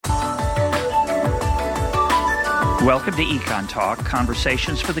Welcome to Econ Talk,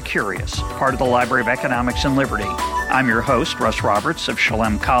 Conversations for the Curious, part of the Library of Economics and Liberty. I'm your host, Russ Roberts of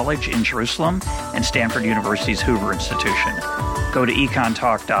Shalem College in Jerusalem and Stanford University's Hoover Institution. Go to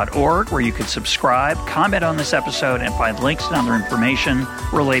econtalk.org where you can subscribe, comment on this episode, and find links and other information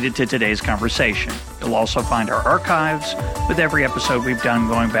related to today's conversation. You'll also find our archives with every episode we've done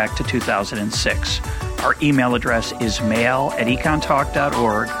going back to 2006. Our email address is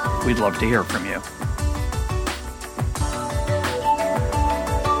mail@econtalk.org. We'd love to hear from you.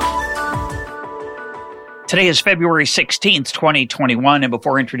 Today is February 16th, 2021, and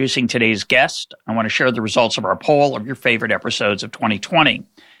before introducing today's guest, I want to share the results of our poll of your favorite episodes of 2020. I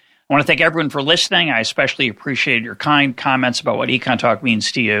want to thank everyone for listening. I especially appreciate your kind comments about what Econ Talk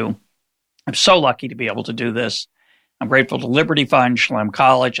means to you. I'm so lucky to be able to do this. I'm grateful to Liberty Fund, Shalem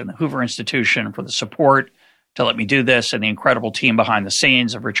College, and the Hoover Institution for the support to let me do this, and the incredible team behind the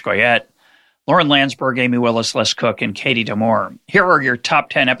scenes of Rich Goyette, Lauren Landsberg, Amy Willis, Les Cook, and Katie Damore. Here are your top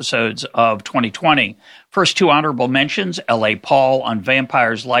 10 episodes of 2020. First two honorable mentions, L.A. Paul on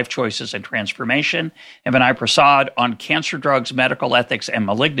vampires, life choices, and transformation, and Vinay Prasad on cancer drugs, medical ethics, and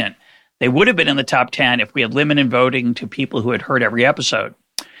malignant. They would have been in the top 10 if we had limited voting to people who had heard every episode.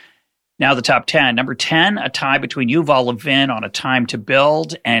 Now the top 10. Number 10, a tie between Yuval Levin on A Time to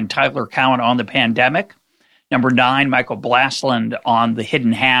Build and Tyler Cowen on the pandemic. Number 9, Michael Blastland on The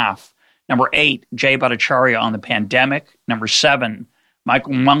Hidden Half. Number 8, Jay Bhattacharya on the pandemic. Number 7,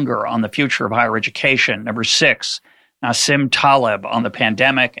 Michael Munger on the future of higher education. Number 6, Nassim Taleb on the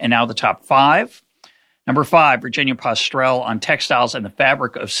pandemic. And now the top 5. Number 5, Virginia Postrel on textiles and the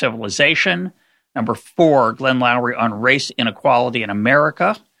fabric of civilization. Number 4, Glenn Loury on race inequality in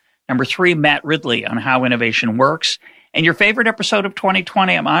America. Number 3, Matt Ridley on how innovation works. And your favorite episode of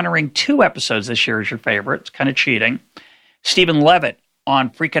 2020, I'm honoring 2 episodes this year as your favorite. It's kind of cheating. Stephen Levitt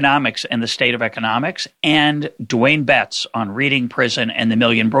on Freakonomics and the State of Economics, and Dwayne Betts on Reading, Prison, and the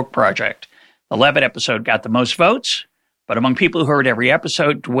Million Book Project. The Levitt episode got the most votes, but among people who heard every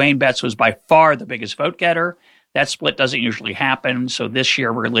episode, Dwayne Betts was by far the biggest vote getter. That split doesn't usually happen, so this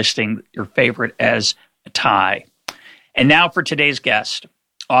year we're listing your favorite as a tie. And now for today's guest,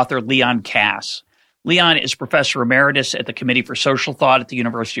 author Leon Kass. Leon is Professor Emeritus at the Committee for Social Thought at the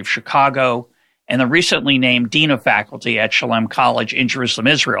University of Chicago, and the recently named Dean of Faculty at Shalem College in Jerusalem,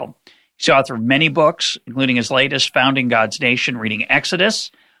 Israel. He's the author of many books, including his latest, Founding God's Nation, Reading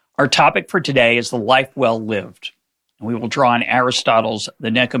Exodus. Our topic for today is the life well lived. And we will draw on Aristotle's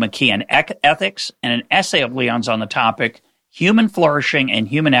The Nicomachean Ethics and an essay of Leon's on the topic, Human Flourishing and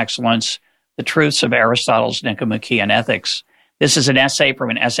Human Excellence, The Truths of Aristotle's Nicomachean Ethics. This is an essay from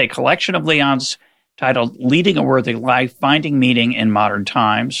an essay collection of Leon's titled Leading a Worthy Life, Finding Meaning in Modern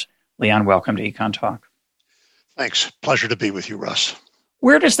Times. Leon, welcome to Econ Talk. Thanks. Pleasure to be with you, Russ.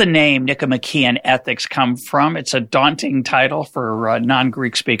 Where does the name Nicomachean Ethics come from? It's a daunting title for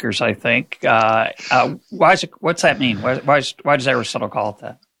non-Greek speakers, I think. What's that mean? Why does Aristotle call it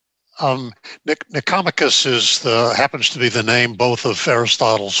that? Nicomachus happens to be the name both of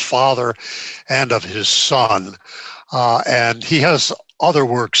Aristotle's father and of his son. And he has other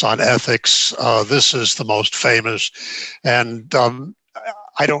works on ethics. This is the most famous. And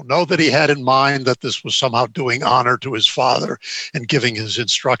I don't know that he had in mind that this was somehow doing honor to his father and giving his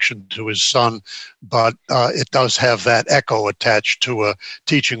instruction to his son, but it does have that echo attached to a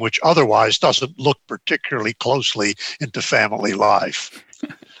teaching which otherwise doesn't look particularly closely into family life.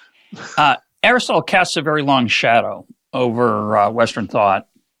 Aristotle casts a very long shadow over Western thought.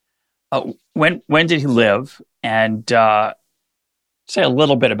 When did he live? And say a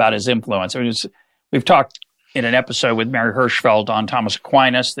little bit about his influence. I mean, we've talked in an episode with Mary Hirschfeld on Thomas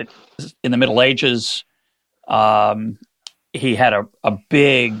Aquinas that in the Middle Ages, he had a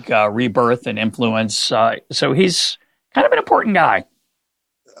big rebirth and influence. So he's kind of an important guy.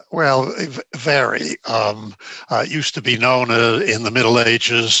 Well, very. Used to be known in the Middle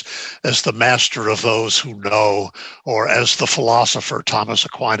Ages as the master of those who know, or as the philosopher. Thomas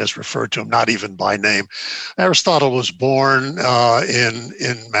Aquinas referred to him, not even by name. Aristotle was born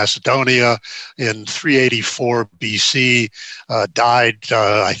in Macedonia in 384 BC, died,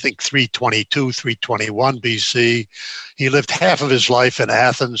 I think, 322, 321 BC. He lived half of his life in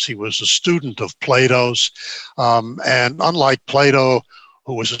Athens. He was a student of Plato's, and unlike Plato,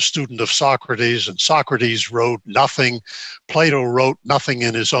 who was a student of Socrates, and Socrates wrote nothing. Plato wrote nothing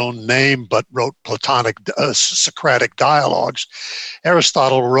in his own name, but wrote Platonic, Socratic dialogues.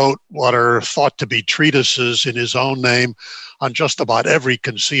 Aristotle wrote what are thought to be treatises in his own name on just about every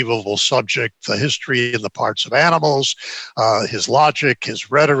conceivable subject, the history and the parts of animals, his logic, his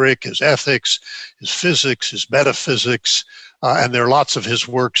rhetoric, his ethics, his physics, his metaphysics, and there are lots of his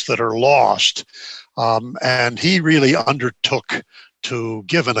works that are lost. And he really undertook to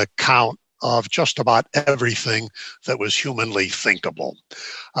give an account of just about everything that was humanly thinkable.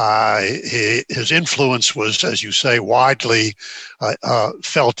 His influence was, as you say, widely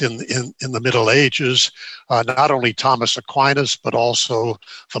felt in the Middle Ages. Not only Thomas Aquinas, but also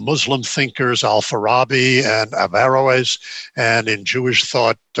the Muslim thinkers Al-Farabi and Averroes, and in Jewish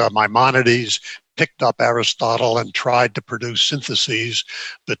thought, Maimonides picked up Aristotle and tried to produce syntheses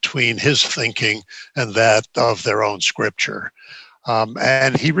between his thinking and that of their own scripture.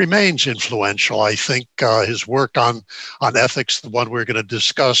 And he remains influential. I think his work on ethics, the one we're going to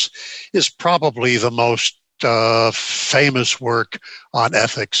discuss, is probably the most famous work on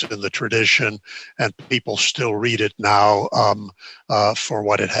ethics in the tradition, and people still read it now for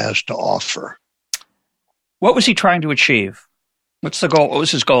what it has to offer. What was he trying to achieve? What's the goal? What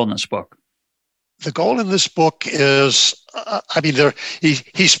was his goal in this book? The goal in this book is,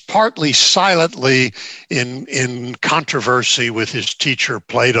 he's partly silently in controversy with his teacher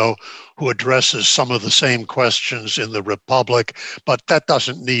Plato, who addresses some of the same questions in the Republic, but that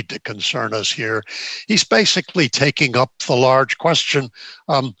doesn't need to concern us here. He's basically taking up the large question.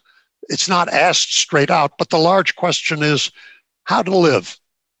 It's not asked straight out, but the large question is how to live,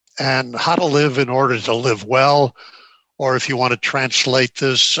 and how to live in order to live well, or if you want to translate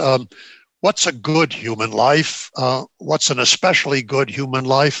this, what's a good human life? What's an especially good human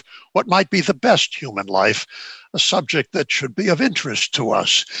life? What might be the best human life? A subject that should be of interest to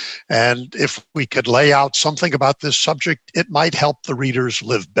us. And if we could lay out something about this subject, it might help the readers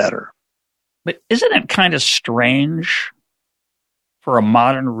live better. But isn't it kind of strange for a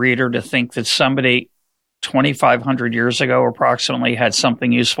modern reader to think that somebody 2,500 years ago approximately had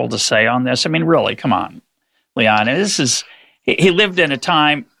something useful to say on this? I mean, really, come on, Leon. He lived in a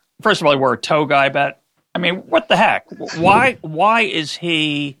time. First of all, he wore a toga, I bet. I mean, what the heck? Why is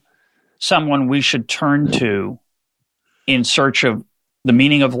he someone we should turn to in search of the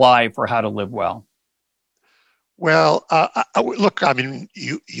meaning of life or how to live well? Well, look, I mean,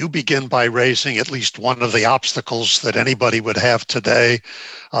 you begin by raising at least one of the obstacles that anybody would have today.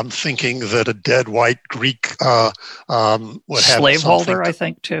 I'm thinking that a dead white Greek would have slaveholder, I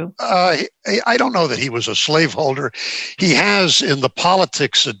think, too. I don't know that he was a slaveholder. He has in the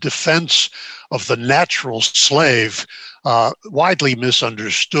Politics a defense of the natural slave, widely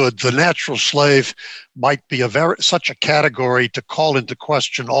misunderstood. The natural slave might be such a category to call into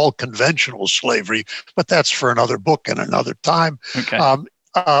question all conventional slavery, but that's for another book and another time. Okay.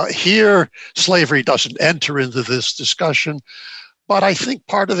 Here, slavery doesn't enter into this discussion, but I think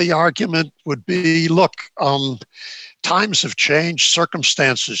part of the argument would be, look, times have changed,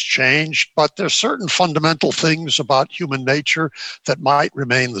 circumstances change, but there's certain fundamental things about human nature that might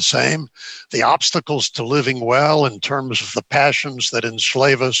remain the same. The obstacles to living well in terms of the passions that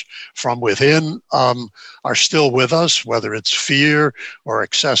enslave us from within are still with us, whether it's fear or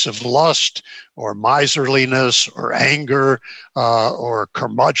excessive lust or miserliness or anger or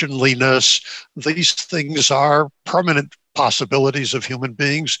curmudgeonliness. These things are permanent possibilities of human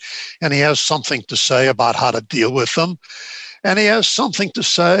beings, and he has something to say about how to deal with them. And he has something to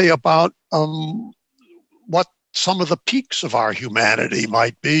say about what some of the peaks of our humanity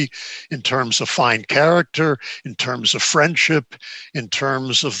might be in terms of fine character, in terms of friendship, in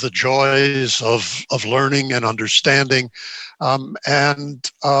terms of the joys of learning and understanding.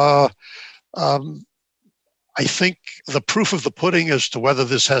 I think the proof of the pudding as to whether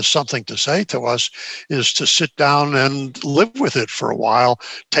this has something to say to us is to sit down and live with it for a while,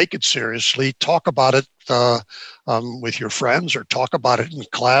 take it seriously, talk about it with your friends, or talk about it in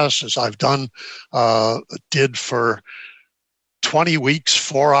class, as I've did for 20 weeks,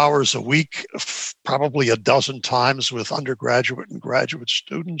 4 hours a week, probably a dozen times with undergraduate and graduate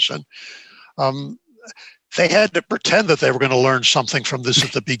students. And they had to pretend that they were going to learn something from this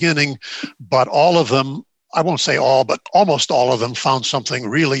at the beginning, but all of them, I won't say all, but almost all of them found something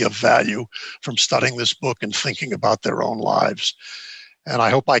really of value from studying this book and thinking about their own lives. And I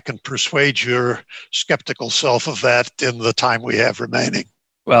hope I can persuade your skeptical self of that in the time we have remaining.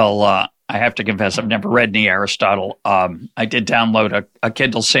 Well, I have to confess, I've never read any Aristotle. I did download a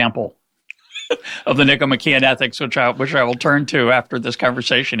Kindle sample of the Nicomachean Ethics, which I will turn to after this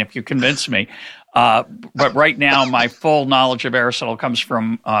conversation if you convince me. But right now, my full knowledge of Aristotle comes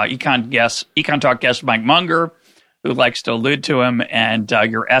from Econ Talk guest Mike Munger, who likes to allude to him, and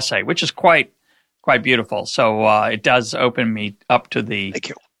your essay, which is quite beautiful. So it does open me up to the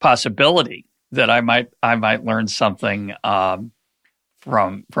possibility that I might learn something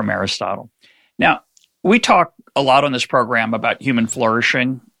from Aristotle. Now, we talk a lot on this program about human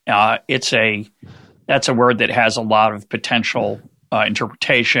flourishing. That's a word that has a lot of potential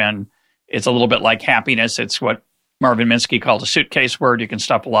interpretation. It's a little bit like happiness. It's what Marvin Minsky called a suitcase word. You can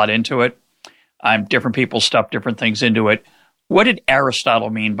stuff a lot into it. Different people stuff different things into it. What did Aristotle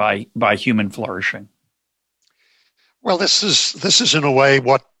mean by human flourishing? Well, this is in a way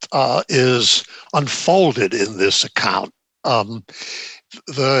what is unfolded in this account.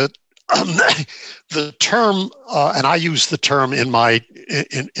 The term, and I use the term in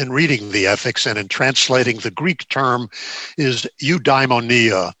reading the Ethics and in translating the Greek term, is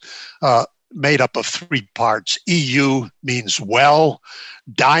eudaimonia, made up of three parts. Eu means well,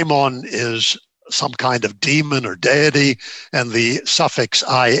 daimon is some kind of demon or deity, and the suffix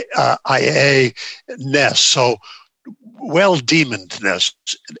ia, ness. So well-demonedness.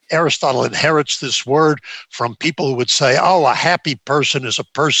 Aristotle inherits this word from people who would say, "Oh, a happy person is a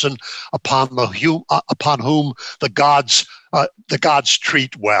person upon whom the gods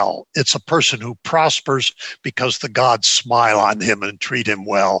treat well. It's a person who prospers because the gods smile on him and treat him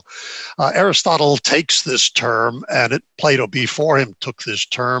well." Aristotle takes this term, and Plato before him took this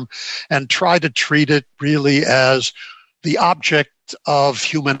term, and tried to treat it really as the object of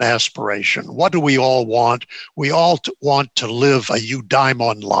human aspiration. What do we all want? We all want to live a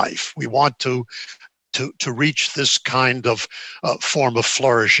eudaimon life. We want to reach this kind of form of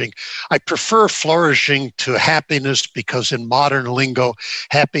flourishing. I prefer flourishing to happiness because in modern lingo,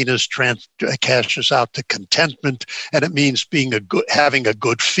 happiness cashes out to contentment, and it means having a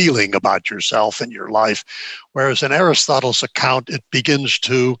good feeling about yourself and your life. Whereas in Aristotle's account, it begins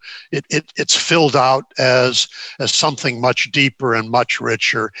to, it's filled out as something much deeper and much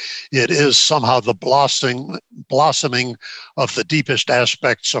richer. It is somehow the blossoming of the deepest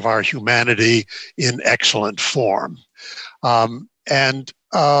aspects of our humanity in excellent form.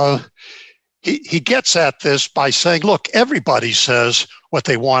 He gets at this by saying, look, everybody says what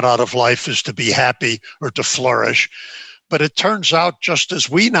they want out of life is to be happy or to flourish. But it turns out, just as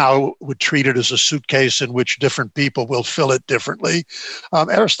we now would treat it as a suitcase in which different people will fill it differently,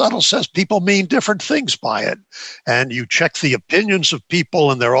 Aristotle says people mean different things by it. And you check the opinions of people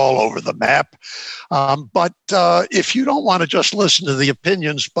and they're all over the map. But if you don't want to just listen to the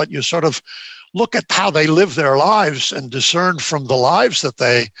opinions, but you sort of look at how they live their lives and discern from the lives that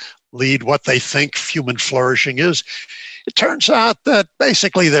they lead what they think human flourishing is, it turns out that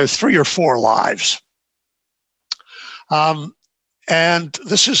basically there are 3 or 4 lives. And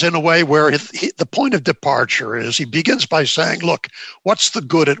this is in a way where the point of departure is he begins by saying, look, what's the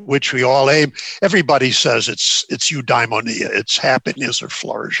good at which we all aim? Everybody says it's eudaimonia, it's happiness or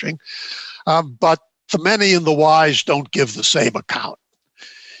flourishing. But the many and the wise don't give the same account.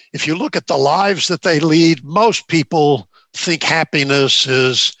 If you look at the lives that they lead, most people think happiness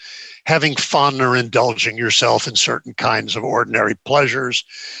is having fun or indulging yourself in certain kinds of ordinary pleasures.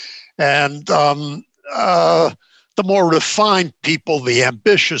 And the more refined people, the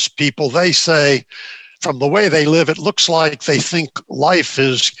ambitious people, they say, from the way they live, it looks like they think life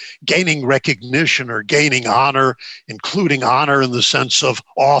is gaining recognition or gaining honor, including honor in the sense of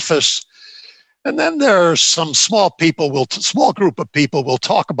office. And then there are some small group of people, we'll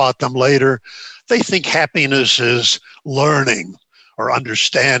talk about them later. They think happiness is learning or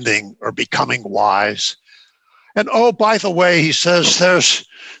understanding or becoming wise. And oh, by the way, he says there's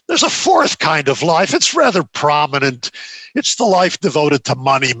a fourth kind of life. It's rather prominent. It's the life devoted to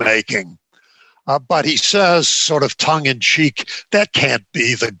money making. But he says, sort of tongue-in-cheek, that can't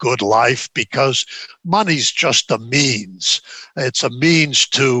be the good life because money's just a means. It's a means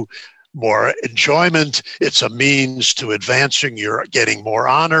to more enjoyment. It's a means to advancing your getting more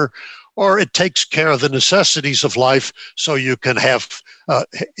honor, or it takes care of the necessities of life so you can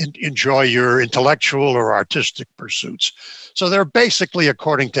enjoy your intellectual or artistic pursuits. So they're basically,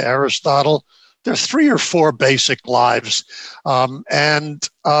 according to Aristotle, there's 3 or 4 basic lives, and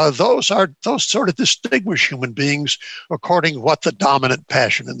those sort of distinguish human beings according to what the dominant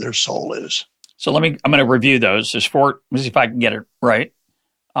passion in their soul is. So I'm going to review those. There's 4. Let's see if I can get it right.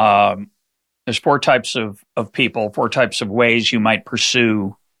 There's 4 types of people, 4 types of ways you might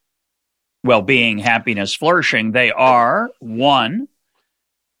pursue well-being, happiness, flourishing. They are 1,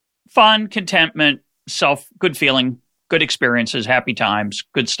 fun, contentment, good feeling, good experiences, happy times,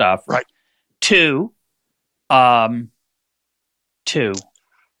 good stuff. Right. 2, honor,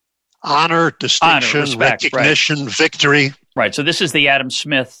 distinction, respect, recognition, right. Victory. Right. So this is the Adam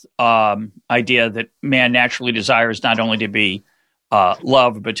Smith idea that man naturally desires not only to be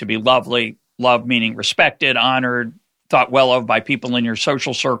loved, but to be lovely. Love meaning respected, honored, thought well of by people in your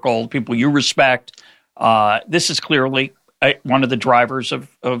social circle, people you respect. This is clearly one of the drivers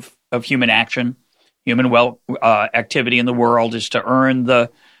of human action. Human activity in the world is to earn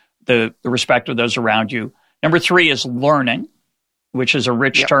the respect of those around you. Number 3 is learning. which is a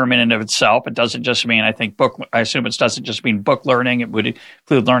rich term in and of itself. It doesn't just mean, I assume it doesn't just mean book learning. It would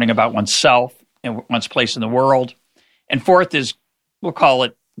include learning about oneself and one's place in the world. And fourth is, we'll call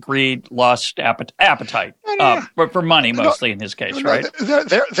it greed, lust, appetite, but for money mostly in his case, right?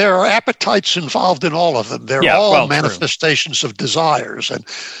 There are appetites involved in all of them. They're all manifestations of desires,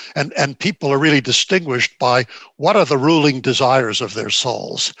 and people are really distinguished by what are the ruling desires of their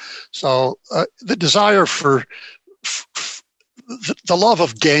souls. So the desire for the love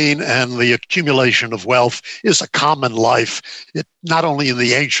of gain and the accumulation of wealth is a common life. It not only in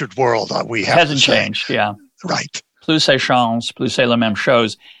the ancient world we have hasn't changed, right. Plus ça change, plus c'est la même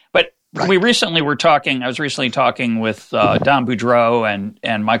chose. But I was recently talking with Don Boudreaux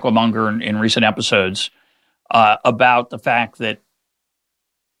and Michael Munger in recent episodes about the fact that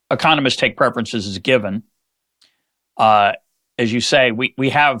economists take preferences as given. As you say, we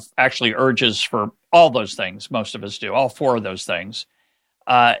have actually urges for all those things. Most of us do, all four of those things.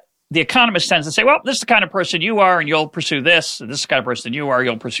 The economist tends to say, well, this is the kind of person you are and you'll pursue this. This is the kind of person you are,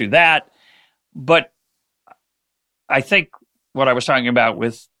 you'll pursue that. But I think what I was talking about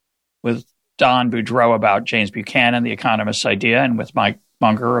with Don Boudreaux about James Buchanan, the economist's idea, and with Mike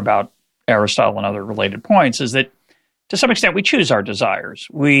Munger about Aristotle and other related points, is that to some extent we choose our desires.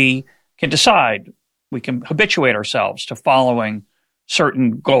 We can decide, we can habituate ourselves to following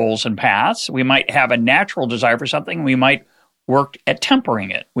certain goals and paths. We might have a natural desire for something. We might work at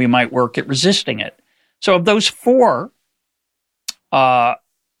tempering it. We might work at resisting it. So of those four, where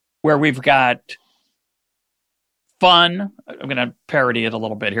we've got fun, I'm going to parody it a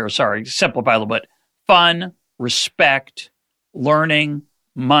little bit here. Sorry, simplify a little bit. Fun, respect, learning,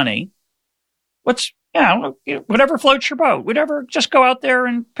 money. Whatever floats your boat. Whatever, just go out there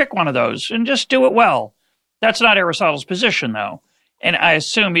and pick one of those and just do it well. That's not Aristotle's position, though. And I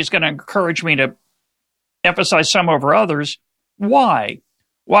assume he's going to encourage me to emphasize some over others. Why?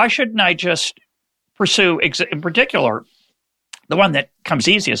 Why shouldn't I just pursue, in particular, the one that comes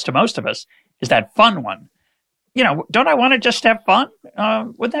easiest to most of us is that fun one? Don't I want to just have fun?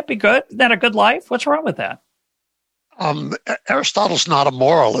 Would that be good? Is that a good life? What's wrong with that? Aristotle's not a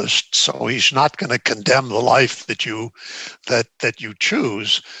moralist, so he's not going to condemn the life that you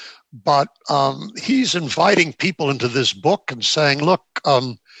choose. But he's inviting people into this book and saying, "Look,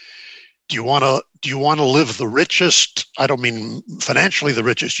 do you want to live the richest? I don't mean financially the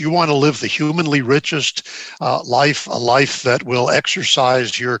richest. You want to live the humanly richest life, a life that will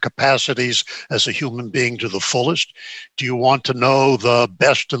exercise your capacities as a human being to the fullest? Do you want to know the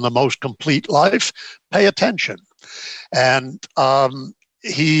best and the most complete life? Pay attention." And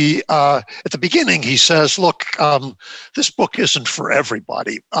he at the beginning he says, "Look, this book isn't for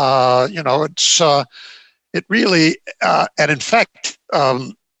everybody. It really and in fact."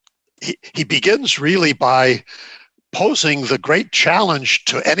 He begins really by posing the great challenge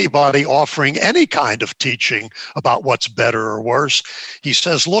to anybody offering any kind of teaching about what's better or worse. He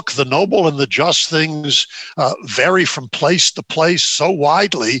says, look, the noble and the just things vary from place to place so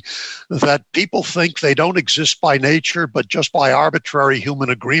widely that people think they don't exist by nature, but just by arbitrary human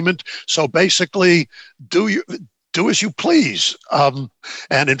agreement. So basically, do as you please.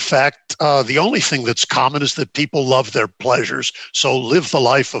 And in fact, the only thing that's common is that people love their pleasures. So live the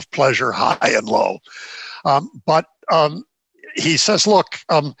life of pleasure high and low. But he says, look,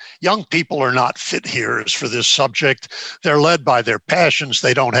 young people are not fit hearers for this subject. They're led by their passions.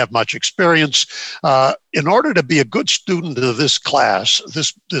 They don't have much experience. In order to be a good student of this class,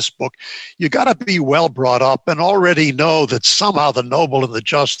 this book, you got to be well brought up and already know that somehow the noble and the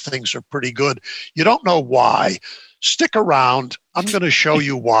just things are pretty good. You don't know why. Stick around. I'm going to show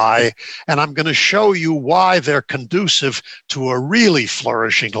you why, and I'm going to show you why they're conducive to a really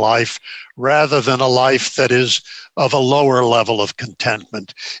flourishing life rather than a life that is of a lower level of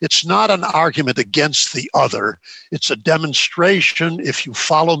contentment. It's not an argument against the other. It's a demonstration. If you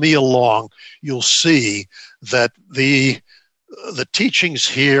follow me along, you'll see that the teachings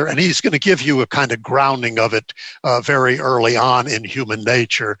here, and he's going to give you a kind of grounding of it very early on in human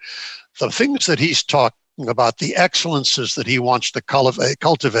nature. The things that he's talking about, the excellences that he wants to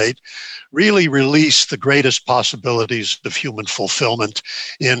cultivate, really release the greatest possibilities of human fulfillment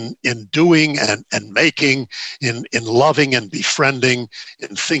in doing and making, in loving and befriending,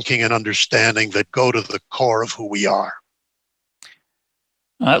 in thinking and understanding that go to the core of who we are.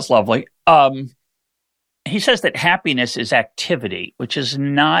 That's lovely. He says that happiness is activity, which is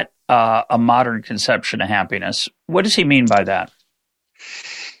not a modern conception of happiness. What does he mean by that?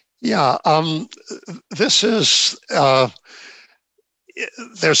 Yeah, this is,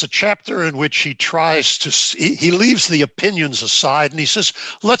 there's a chapter in which he tries to, he leaves the opinions aside and he says,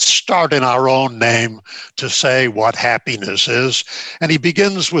 let's start in our own name to say what happiness is. And he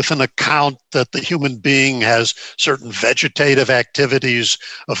begins with an account that the human being has certain vegetative activities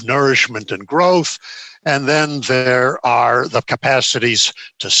of nourishment and growth. And then there are the capacities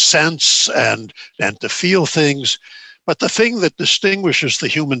to sense and to feel things. But the thing that distinguishes the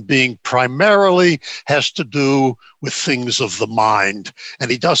human being primarily has to do with things of the mind.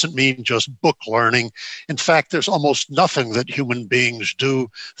 And he doesn't mean just book learning. In fact, there's almost nothing that human beings do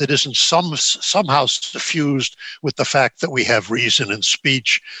that isn't somehow suffused with the fact that we have reason and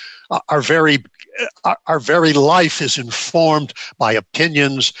speech. Our very life is informed by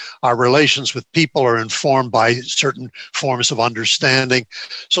opinions. Our relations with people are informed by certain forms of understanding.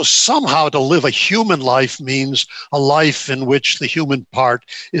 So somehow to live a human life means a life in which the human part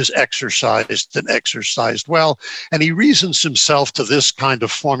is exercised and exercised well. And he reasons himself to this kind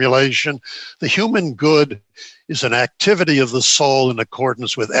of formulation: the human good is an activity of the soul in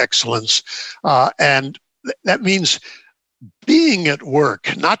accordance with excellence. And that means being at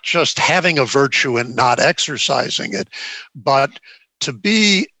work, not just having a virtue and not exercising it, but to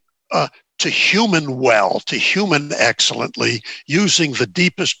be to human well, to human excellently, using the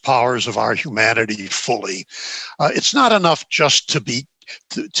deepest powers of our humanity fully. It's not enough just to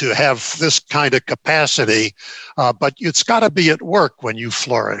have this kind of capacity, but it's got to be at work when you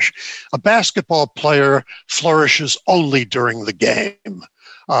flourish. A basketball player flourishes only during the game.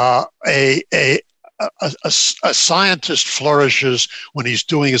 A scientist flourishes when he's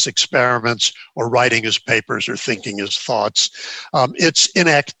doing his experiments or writing his papers or thinking his thoughts. It's in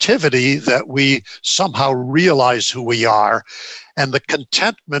activity that we somehow realize who we are, and the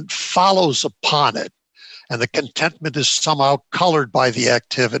contentment follows upon it. And the contentment is somehow colored by the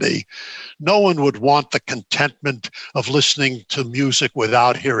activity. No one would want the contentment of listening to music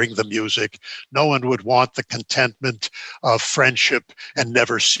without hearing the music. No one would want the contentment of friendship and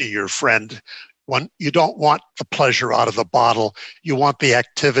never see your friend. You don't want the pleasure out of the bottle. You want the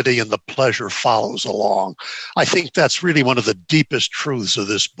activity, and the pleasure follows along. I think that's really one of the deepest truths of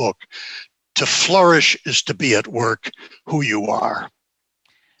this book. To flourish is to be at work who you are.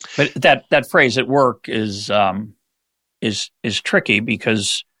 But that phrase "at work" is tricky,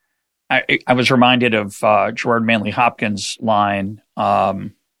 because I was reminded of Gerard Manley Hopkins' line. I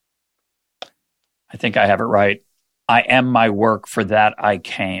think I have it right. "I am my work, for that I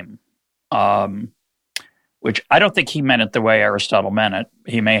came." Which I don't think he meant it the way Aristotle meant it.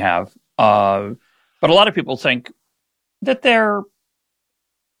 He may have. But a lot of people think that they're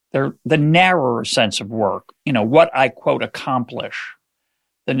the narrower sense of work, what I, quote, accomplish,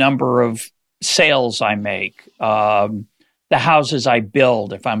 the number of sales I make, the houses I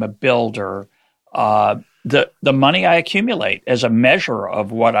build if I'm a builder, the money I accumulate as a measure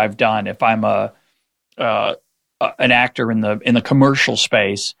of what I've done if I'm an actor in the commercial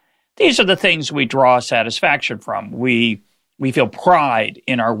space. These are the things we draw satisfaction from. We feel pride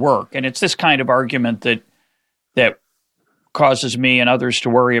in our work. And it's this kind of argument that causes me and others to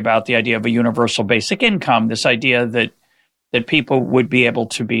worry about the idea of a universal basic income, this idea that people would be able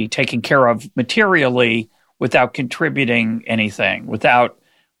to be taken care of materially without contributing anything, without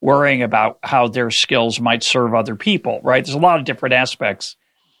worrying about how their skills might serve other people, right? There's a lot of different aspects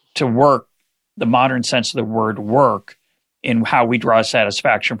to work, the modern sense of the word work, in how we draw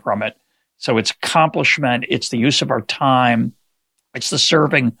satisfaction from it. So it's accomplishment, it's the use of our time, it's the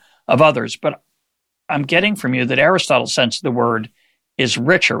serving of others. But I'm getting from you that Aristotle's sense of the word is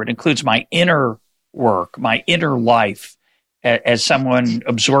richer. It includes my inner work, my inner life, as someone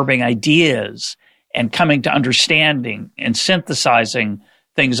absorbing ideas and coming to understanding and synthesizing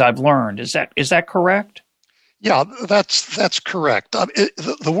things I've learned. Is that correct? Yeah, that's correct.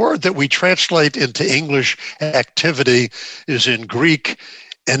 The word that we translate into English activity is in Greek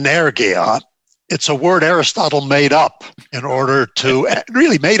energia. It's a word Aristotle made up in order to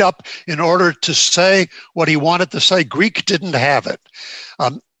say what he wanted to say. Greek didn't have it. I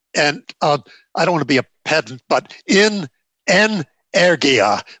don't want to be a pedant, but in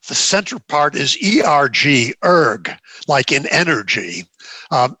energia, the center part is erg, like in energy.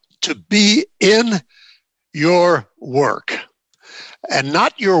 To be in your work, and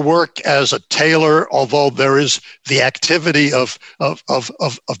not your work as a tailor, although there is the activity of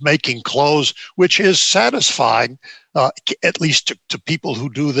making clothes, which is satisfying, at least to people who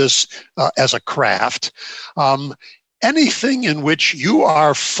do this as a craft. Anything in which you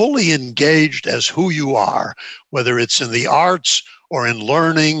are fully engaged as who you are, whether it's in the arts or in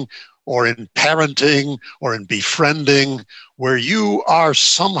learning or in parenting or in befriending, where you are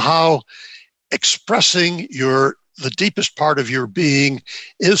somehow expressing your the deepest part of your being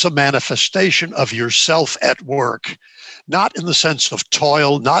is a manifestation of yourself at work, not in the sense of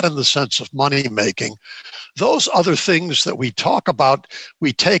toil, not in the sense of money making. Those other things that we talk about,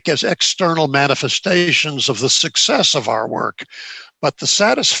 we take as external manifestations of the success of our work. But the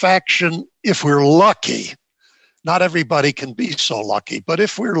satisfaction, if we're lucky, not everybody can be so lucky, but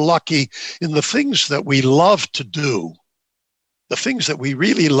if we're lucky in the things that we love to do, the things that we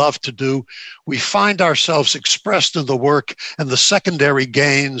really love to do, we find ourselves expressed in the work, and the secondary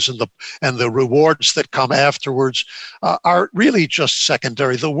gains and the rewards that come afterwards are really just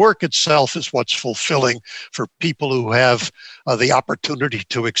secondary. The work itself is what's fulfilling for people who have the opportunity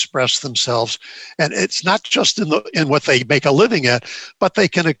to express themselves. And it's not just in what they make a living at, but they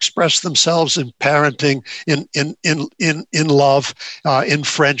can express themselves in parenting, in love, in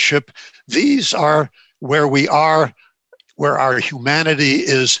friendship. These are where we are, where our humanity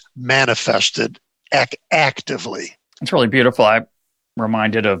is manifested actively. It's really beautiful. I'm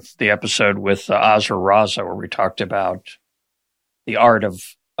reminded of the episode with Azra Raza, where we talked about the art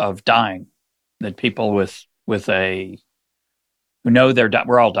of dying, that people who know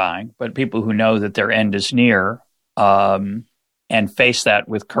we're all dying, but people who know that their end is near, and face that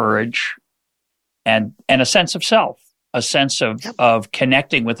with courage and a sense of self, a sense of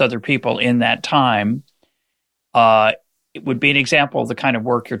connecting with other people in that time. It would be an example of the kind of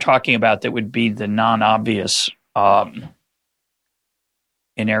work you're talking about that would be the non-obvious energia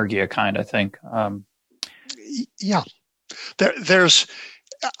kind, I think. Yeah.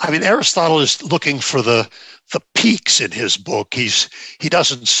 Aristotle is looking for the peaks in his book. He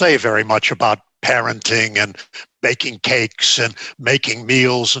doesn't say very much about parenting and baking cakes and making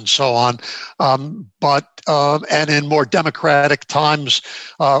meals and so on. And in more democratic times,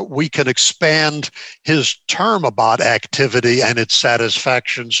 we can expand his term about activity and its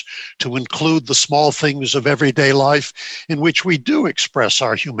satisfactions to include the small things of everyday life in which we do express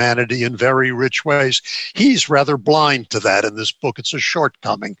our humanity in very rich ways. He's rather blind to that in this book. It's a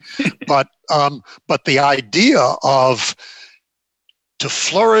shortcoming. But the idea of to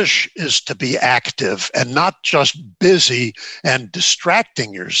flourish is to be active and not just busy and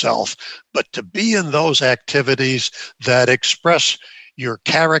distracting yourself, but to be in those activities that express your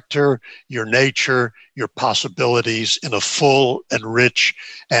character, your nature, your possibilities in a full and rich,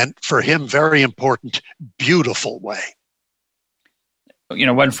 and for him, very important, beautiful way. You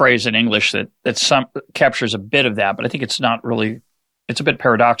know, one phrase in English that captures a bit of that, but I think it's not really, it's a bit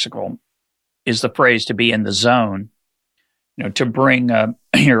paradoxical, is the phrase to be in the zone. You know, to bring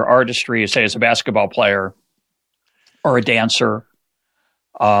your artistry, say as a basketball player or a dancer,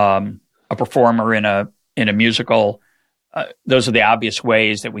 a performer in a musical, those are the obvious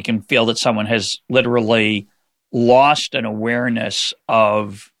ways that we can feel that someone has literally lost an awareness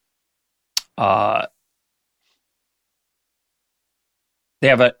of, they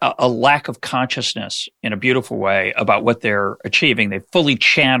have a lack of consciousness in a beautiful way about what they're achieving. They've fully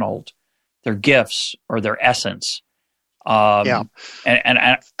channeled their gifts or their essence. And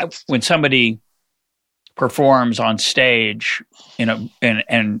when somebody performs on stage,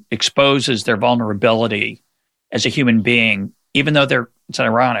 and exposes their vulnerability as a human being, even though it's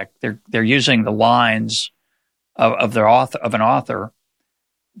ironic, they're using the lines of an author,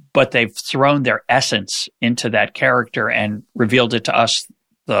 but they've thrown their essence into that character and revealed it to us,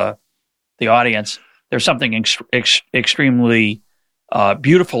 the audience. There's something extremely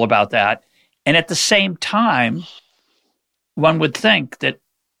beautiful about that, and at the same time, one would think that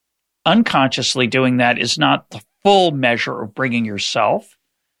unconsciously doing that is not the full measure of bringing yourself.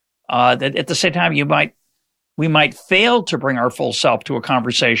 That at the same time, we might fail to bring our full self to a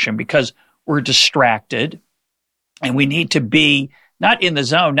conversation because we're distracted, and we need to be not in the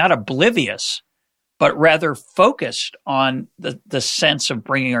zone, not oblivious, but rather focused on the sense of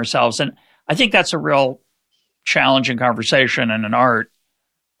bringing ourselves. And I think that's a real challenging conversation in an art.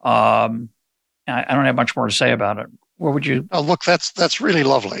 I don't have much more to say about it. What would you? Oh, look, that's really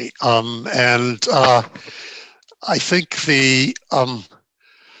lovely, and I think the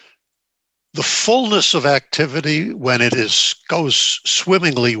fullness of activity when it goes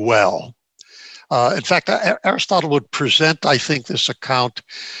swimmingly well. In fact, Aristotle would present, I think, this account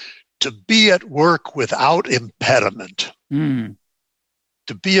to be at work without impediment. Mm.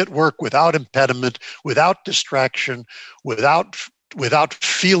 To be at work without impediment, without distraction, without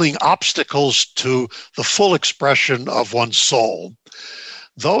feeling obstacles to the full expression of one's soul.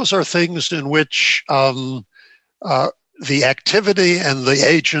 Those are things in which the activity and the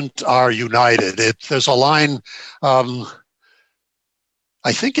agent are united. There's a line,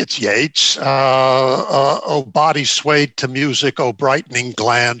 I think it's Yeats. Oh, body swayed to music, oh, brightening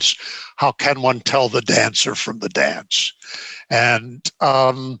glance. How can one tell the dancer from the dance? And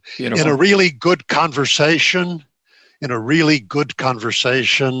in a really good conversation,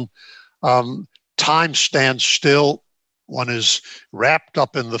 time stands still. One is wrapped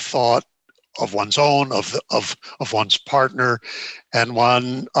up in the thought of one's own, of one's partner, and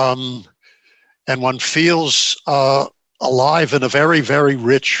one feels alive in a very, very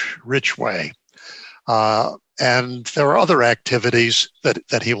rich way. And there are other activities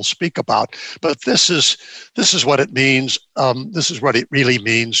that he will speak about, but this is what it means. This is what it really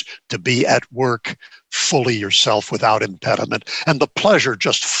means to be at work fully yourself without impediment, and the pleasure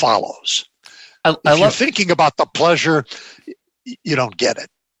just follows. If you're thinking about the pleasure, you don't get it.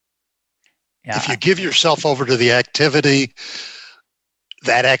 Yeah. If you give yourself over to the activity,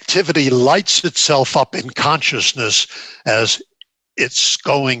 that activity lights itself up in consciousness as it's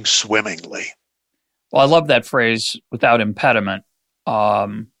going swimmingly. Well, I love that phrase, without impediment.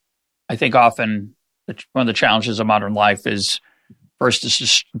 I think often one of the challenges of modern life is first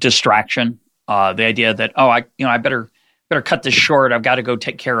is distraction. The idea that, I better cut this short. I've got to go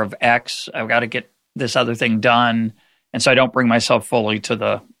take care of X. I've got to get this other thing done. And so I don't bring myself fully to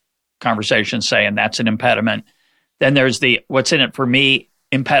the conversation, saying that's an impediment. Then there's the what's in it for me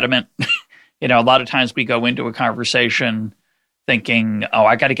impediment. A lot of times we go into a conversation thinking,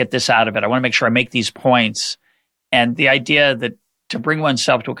 I got to get this out of it. I want to make sure I make these points. And the idea that to bring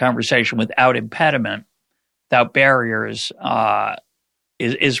oneself to a conversation without impediment, without barriers,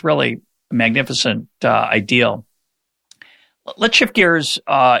 is really a magnificent ideal. Let's shift gears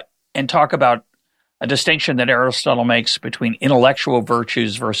and talk about a distinction that Aristotle makes between intellectual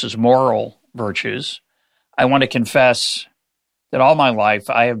virtues versus moral virtues. I want to confess that all my life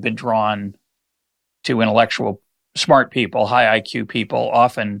I have been drawn to intellectual, smart people, high IQ people,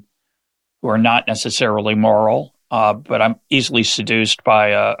 often who are not necessarily moral, but I'm easily seduced by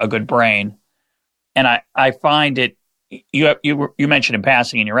a good brain. And I find it, you mentioned in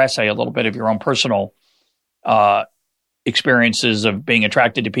passing in your essay a little bit of your own personal experiences of being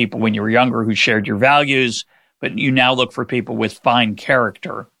attracted to people when you were younger who shared your values, but you now look for people with fine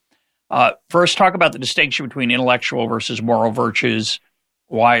character. First, talk about the distinction between intellectual versus moral virtues.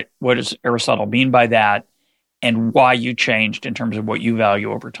 What does Aristotle mean by that, and why you changed in terms of what you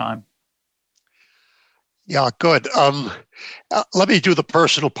value over time? Yeah, good. Let me do the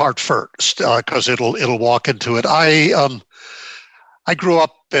personal part first, because it'll walk into it. I grew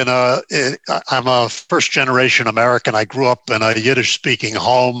up I'm a first-generation American. I grew up in a Yiddish-speaking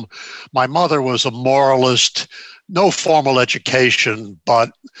home. My mother was a moralist, no formal education,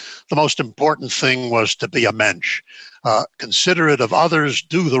 but the most important thing was to be a mensch, considerate of others,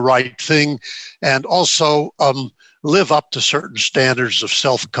 do the right thing, and also live up to certain standards of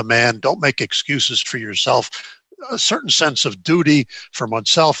self-command. Don't make excuses for yourself, a certain sense of duty for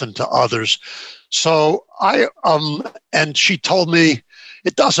oneself and to others. So and she told me,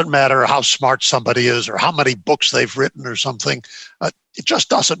 it doesn't matter how smart somebody is or how many books they've written or something. It just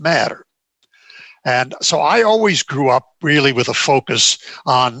doesn't matter. And so I always grew up really with a focus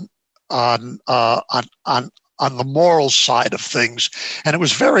on the moral side of things. And it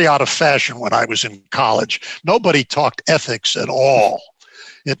was very out of fashion when I was in college. Nobody talked ethics at all.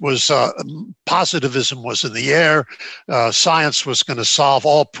 It was positivism was in the air. Science was going to solve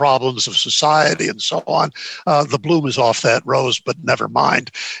all problems of society and so on. The bloom is off that rose, but never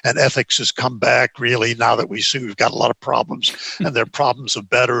mind. And ethics has come back really now that we see we've got a lot of problems, and they're problems of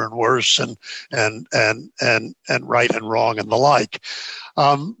better and worse and right and wrong and the like.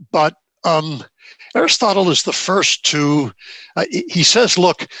 But Aristotle is the first to. He says,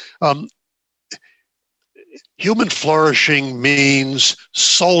 look. Human flourishing means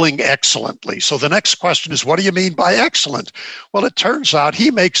souling excellently. So the next question is, what do you mean by excellent? Well, it turns out he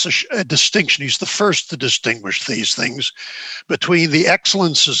makes a distinction. He's the first to distinguish these things between the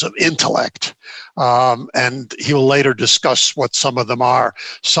excellences of intellect, and he will later discuss what some of them are: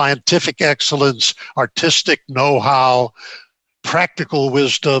 scientific excellence, artistic know-how, practical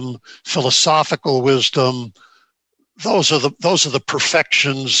wisdom, philosophical wisdom. Those are the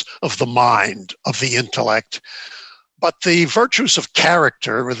perfections of the mind, of the intellect. But the virtues of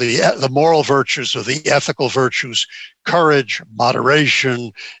character, or the moral virtues or the ethical virtues, courage,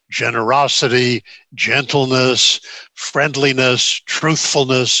 moderation, generosity, gentleness, friendliness,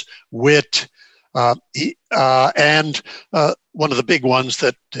 truthfulness, wit, and one of the big ones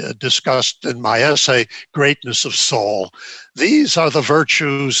that discussed in my essay, greatness of soul. These are the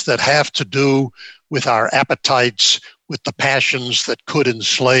virtues that have to do with our appetites, with the passions that could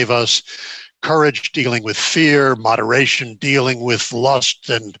enslave us. courage dealing with fear, moderation dealing with lust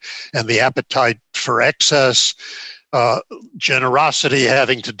and the appetite for excess, generosity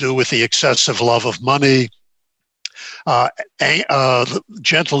having to do with the excessive love of money,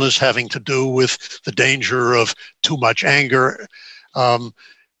 gentleness having to do with the danger of too much anger,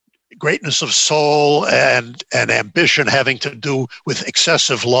 greatness of soul and ambition having to do with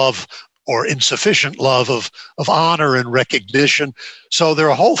excessive love or insufficient love of honor and recognition. So there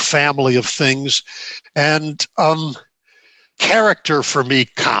are a whole family of things. And character for me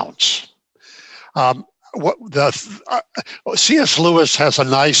counts. C.S. Lewis has a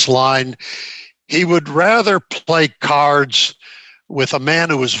nice line. He would rather play cards with a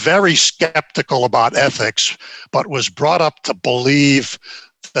man who was very skeptical about ethics, but was brought up to believe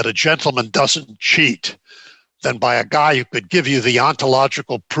that a gentleman doesn't cheat, than by a guy who could give you the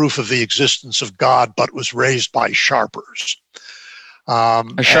ontological proof of the existence of God, but was raised by sharpers. A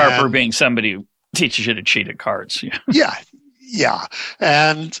sharper being somebody who teaches you to cheat at cards. Yeah.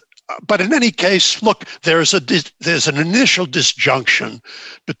 But in any case, look, there's an initial disjunction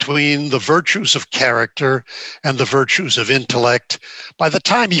between the virtues of character and the virtues of intellect. By the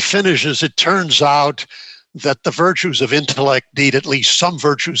time he finishes, it turns out that the virtues of intellect need at least some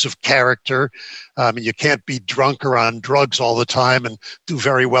virtues of character. You can't be drunk or on drugs all the time and do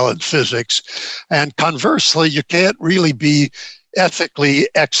very well in physics. And conversely, you can't really be ethically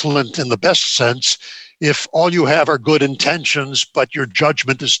excellent in the best sense if all you have are good intentions, but your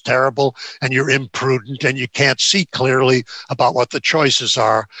judgment is terrible and you're imprudent and you can't see clearly about what the choices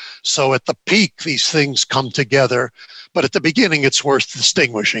are. So at the peak, these things come together. But at the beginning, it's worth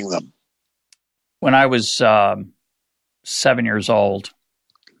distinguishing them. When I was 7 years old,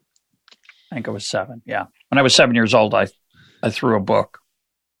 I think I was 7, yeah. When I was 7 years old, I threw a book.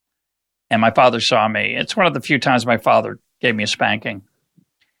 And my father saw me. It's one of the few times my father gave me a spanking.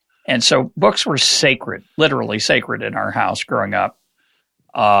 And so books were sacred, literally sacred in our house growing up.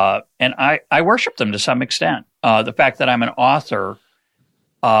 And I worshiped them to some extent. The fact that I'm an author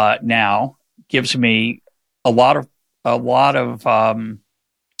now gives me a lot of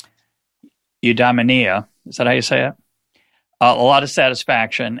eudaimonia. Is that how you say it? A lot of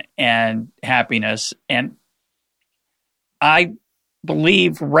satisfaction and happiness. And I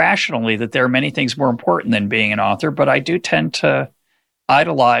believe rationally that there are many things more important than being an author, but I do tend to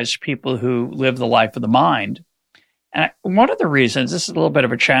idolize people who live the life of the mind. And one of the reasons, this is a little bit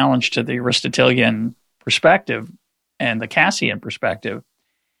of a challenge to the Aristotelian perspective and the Cassian perspective,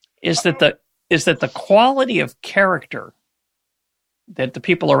 is that the quality of character that the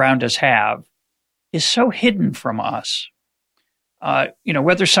people around us have is so hidden from us.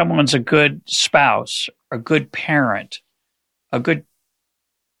 Whether someone's a good spouse, a good parent, a good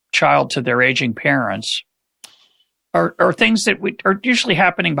child to their aging parents, are things that are usually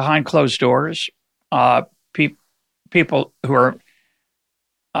happening behind closed doors. People who are,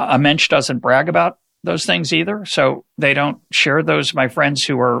 a mensch doesn't brag about those things either, so they don't share those. My friends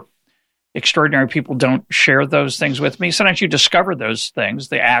who are extraordinary people don't share those things with me. Sometimes you discover those things,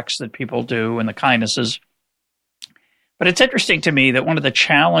 the acts that people do and the kindnesses. But it's interesting to me that one of the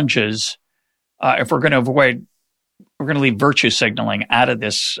challenges, if we're going to leave virtue signaling out of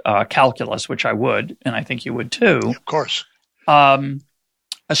this calculus, which I would, and I think you would too. Of course.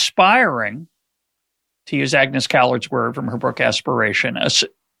 Aspiring, to use Agnes Callard's word from her book Aspiration,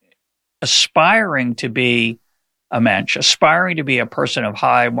 aspiring to be a mensch, aspiring to be a person of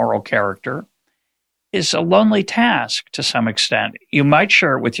high moral character, is a lonely task to some extent. You might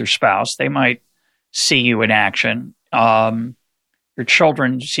share it with your spouse. They might see you in action. Your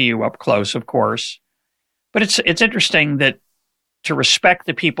children see you up close, of course. But it's interesting that to respect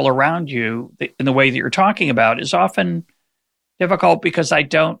the people around you in the way that you're talking about is often difficult because I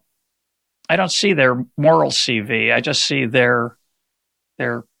don't see their moral CV. I just see their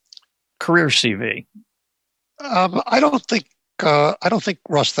career CV. I don't think,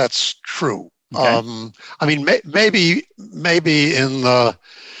 Russ, that's true. Okay. Maybe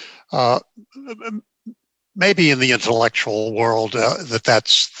in the intellectual world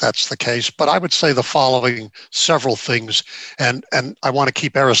that's the case. But I would say the following several things, and I want to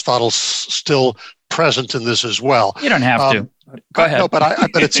keep Aristotle still present in this as well. You don't have to. Go ahead. No, but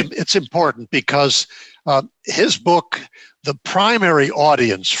it's important because his book, the primary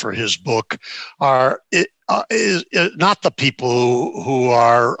audience for his book is not the people who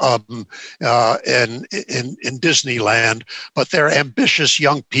are in Disneyland, but they're ambitious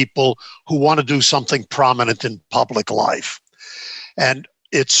young people who want to do something prominent in public life. And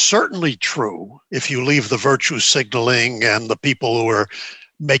it's certainly true if you leave the virtue signaling and the people who are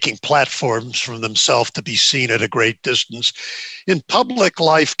making platforms for themselves to be seen at a great distance. In public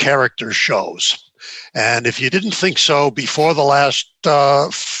life, character shows. And if you didn't think so before the last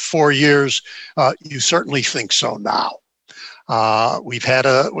 4 years, you certainly think so now. We've had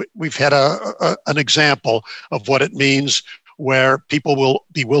an example of what it means, where people will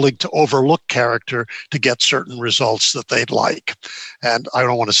be willing to overlook character to get certain results that they'd like. And I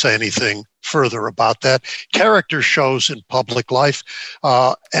don't want to say anything further about that. Character shows in public life,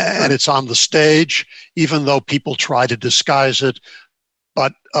 and it's on the stage, even though people try to disguise it.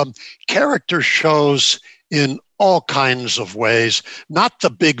 But character shows in all kinds of ways, not the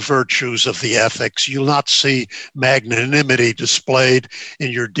big virtues of the ethics. You'll not see magnanimity displayed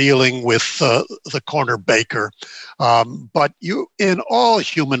in your dealing with the corner baker. But you, in all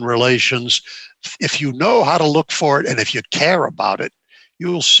human relations, if you know how to look for it and if you care about it,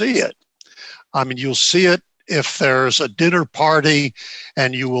 you'll see it. I mean, you'll see it if there's a dinner party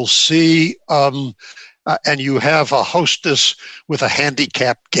and you will see, and you have a hostess with a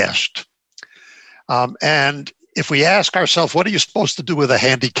handicapped guest. And if we ask ourselves, what are you supposed to do with a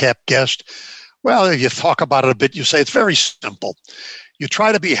handicapped guest? Well, you talk about it a bit. You say it's very simple. You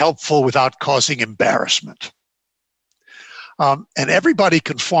try to be helpful without causing embarrassment. And everybody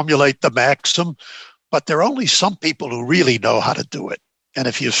can formulate the maxim, but there are only some people who really know how to do it. And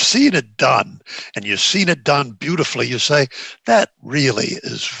if you've seen it done, and you've seen it done beautifully, you say, that really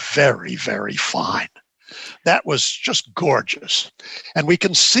is very, very fine. That was just gorgeous. And we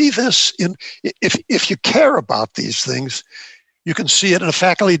can see this if you care about these things, you can see it in a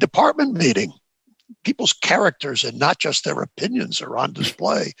faculty department meeting. People's characters and not just their opinions are on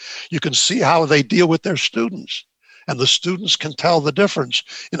display. You can see how they deal with their students. And the students can tell the difference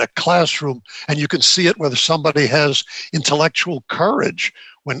in a classroom. And you can see it whether somebody has intellectual courage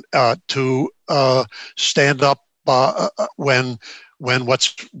to stand up when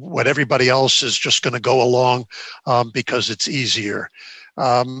what everybody else is just going to go along because it's easier.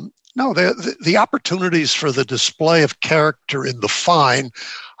 No, the opportunities for the display of character in the fine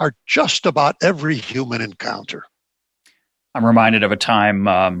are just about every human encounter. I'm reminded of a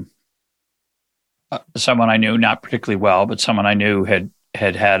time someone I knew, not particularly well, but someone I knew had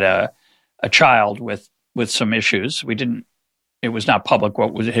a child with some issues. It was not public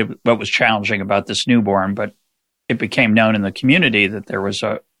what was challenging about this newborn, but it became known in the community that there was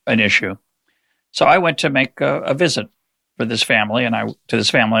an issue. So I went to make a visit for this family, and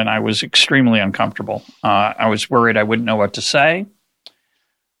I was extremely uncomfortable. I was worried I wouldn't know what to say.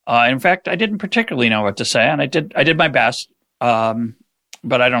 In fact, I didn't particularly know what to say, and I did my best,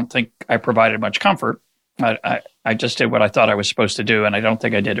 but I don't think I provided much comfort. I just did what I thought I was supposed to do, and I don't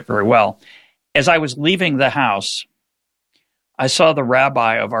think I did it very well. As I was leaving the house, I saw the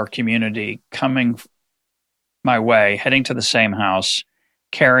rabbi of our community coming my way, heading to the same house,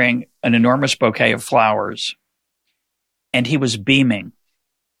 carrying an enormous bouquet of flowers, and he was beaming.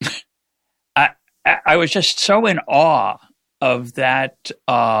 I was just so in awe of that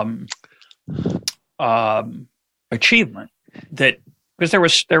achievement, that because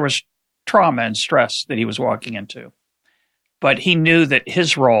there was trauma and stress that he was walking into, but he knew that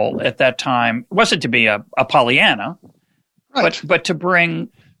his role at that time wasn't to be a Pollyanna, right, but to bring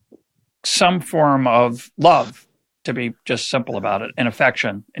some form of love, to be just simple about it, and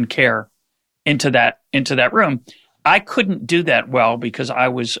affection and care into that room. I couldn't do that well because I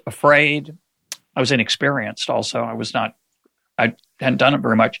was afraid. I was inexperienced also. I hadn't done it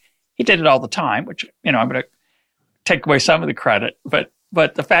very much. He did it all the time, which, I'm going to take away some of the credit. But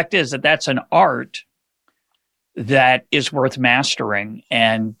the fact is that that's an art that is worth mastering.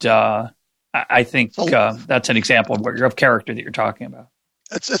 And I think that's an example of character that you're talking about.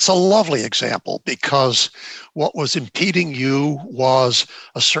 It's a lovely example, because what was impeding you was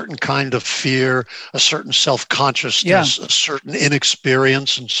a certain kind of fear, a certain self-consciousness, a certain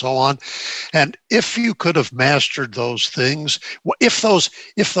inexperience, and so on. And if you could have mastered those things, if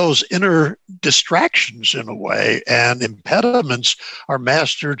those inner distractions, in a way, and impediments are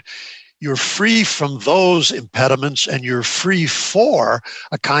mastered, you're free from those impediments, and you're free for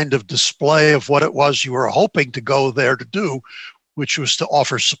a kind of display of what it was you were hoping to go there to do, which was to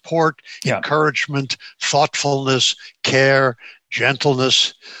offer support, encouragement, thoughtfulness, care,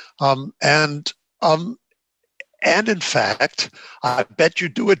 gentleness. And in fact, I bet you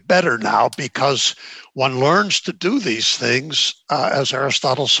do it better now, because one learns to do these things, as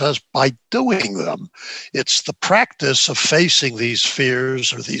Aristotle says, by doing them. It's the practice of facing these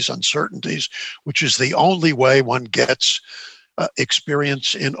fears or these uncertainties, which is the only way one gets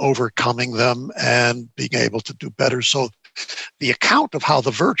experience in overcoming them and being able to do better. So the account of how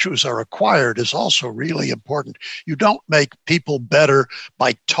the virtues are acquired is also really important. You don't make people better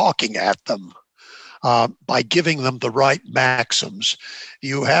by talking at them, by giving them the right maxims.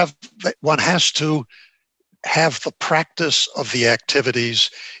 One has to have the practice of the activities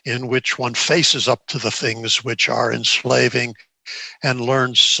in which one faces up to the things which are enslaving and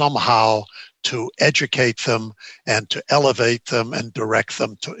learns somehow to educate them and to elevate them and direct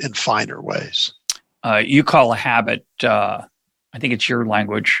them in finer ways. You call a habit, I think it's your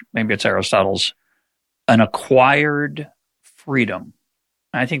language, maybe it's Aristotle's, an acquired freedom.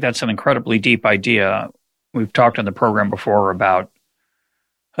 I think that's an incredibly deep idea. We've talked on the program before about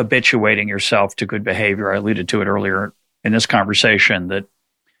habituating yourself to good behavior. I alluded to it earlier in this conversation, that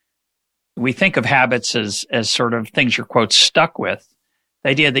we think of habits as sort of things you're, quote, stuck with. The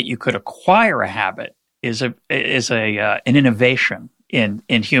idea that you could acquire a habit is an innovation in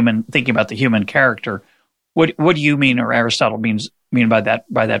human thinking about the human character. What do you mean, or Aristotle mean by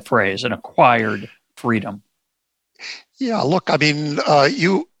that phrase, an acquired freedom? Yeah, look, I mean,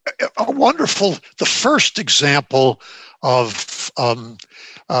 the first example of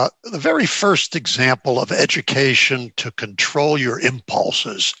the very first example of education to control your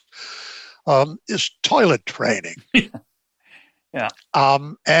impulses is toilet training. Yeah.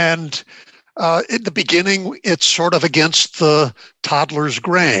 And in the beginning, it's sort of against the toddler's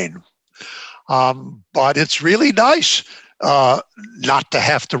grain. But it's really nice not to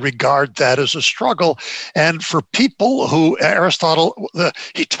have to regard that as a struggle. And for people who Aristotle,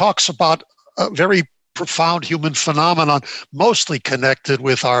 he talks about a very profound human phenomenon, mostly connected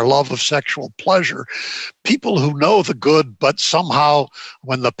with our love of sexual pleasure. People who know the good, but somehow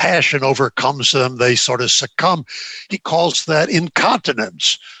when the passion overcomes them, they sort of succumb. He calls that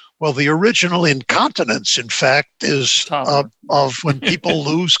incontinence. Well, the original incontinence, in fact, is of when people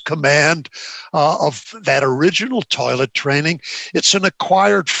lose command of that original toilet training. It's an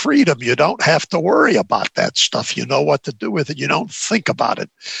acquired freedom. You don't have to worry about that stuff. You know what to do with it. You don't think about it.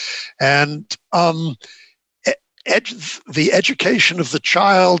 And the education of the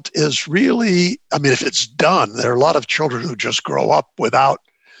child is really, I mean, if it's done, there are a lot of children who just grow up without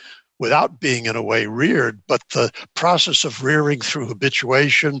being in a way reared, but the process of rearing through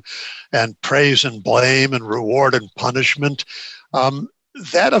habituation and praise and blame and reward and punishment,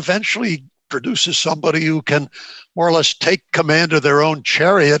 that eventually produces somebody who can more or less take command of their own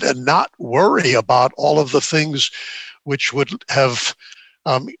chariot and not worry about all of the things which would have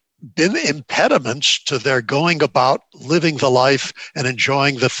been impediments to their going about living the life and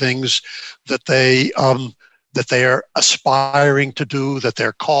enjoying the things that they are aspiring to do, that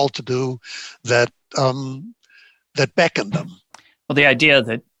they're called to do, that beckon them. Well, the idea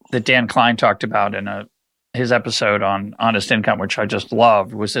that Dan Klein talked about in his episode on honest income, which I just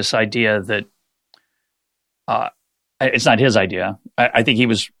loved, was this idea that it's not his idea. I think he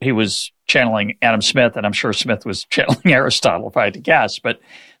was channeling Adam Smith, and I'm sure Smith was channeling Aristotle, if I had to guess. But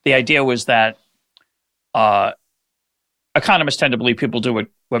the idea was that economists tend to believe people do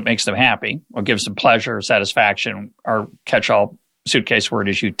what makes them happy, or gives them pleasure or satisfaction. Our catch-all suitcase word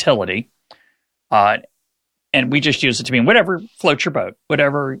is utility. And we just use it to mean whatever floats your boat,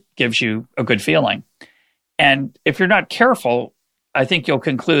 whatever gives you a good feeling. And if you're not careful, I think you'll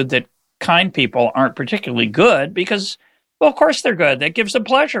conclude that kind people aren't particularly good because, well, of course they're good. That gives them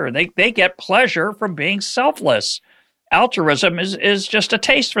pleasure. They get pleasure from being selfless. Altruism is just a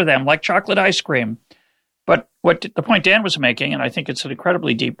taste for them, like chocolate ice cream. But what the point Dan was making, and I think it's an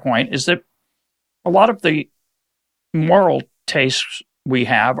incredibly deep point, is that a lot of the moral tastes we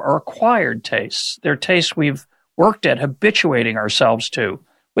have are acquired tastes. They're tastes we've worked at habituating ourselves to.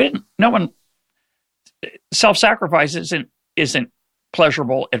 Self-sacrifice isn't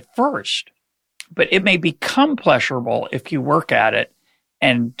pleasurable at first, but it may become pleasurable if you work at it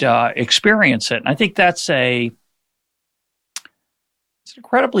and experience it. And I think it's an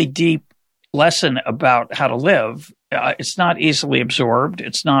incredibly deep lesson about how to live. It's not easily absorbed.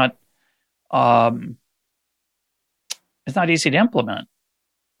 It's not easy to implement,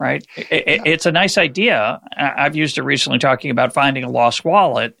 right? It's a nice idea. I've used it recently talking about finding a lost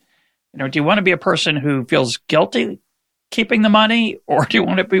wallet. Do you want to be a person who feels guilty keeping the money, or do you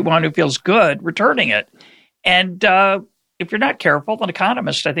want to be one who feels good returning it? And if you're not careful, an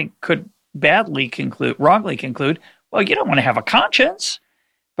economist, I think, could wrongly conclude, well, you don't want to have a conscience.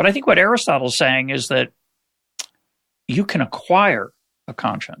 But I think what Aristotle's saying is that you can acquire a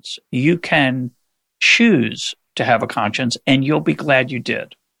conscience. You can choose to have a conscience, and you'll be glad you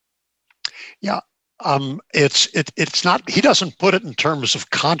did. Yeah. It's not, he doesn't put it in terms of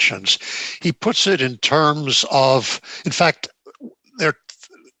conscience. He puts it in terms of, in fact,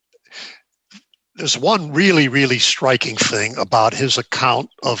 there's one really, really striking thing about his account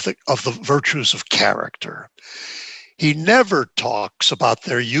of the virtues of character. He never talks about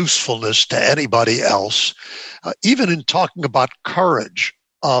their usefulness to anybody else, even in talking about courage.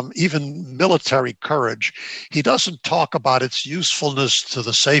 Even military courage, he doesn't talk about its usefulness to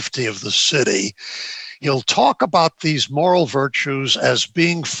the safety of the city. He'll talk about these moral virtues as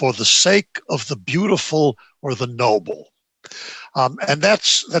being for the sake of the beautiful or the noble. And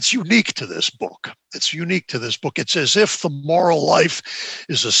that's unique to this book. It's unique to this book. It's as if the moral life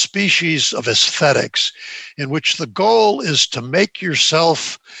is a species of aesthetics in which the goal is to make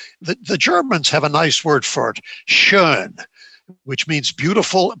yourself, the Germans have a nice word for it, schön, which means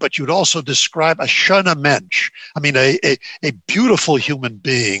beautiful, but you'd also describe a schöner Mensch. I mean, a beautiful human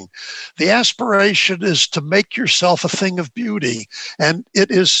being. The aspiration is to make yourself a thing of beauty, and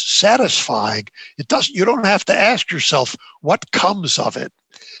it is satisfying. You don't have to ask yourself what comes of it.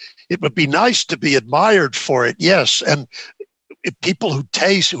 It would be nice to be admired for it, yes, and people who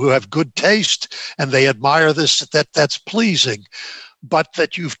have good taste and they admire this, that's pleasing, but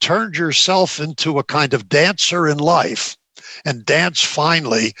that you've turned yourself into a kind of dancer in life. And dance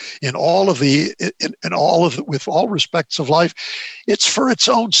finely with all respects of life. It's for its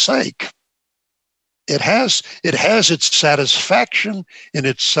own sake. It has its satisfaction in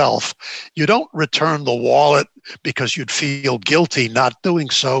itself. You don't return the wallet because you'd feel guilty not doing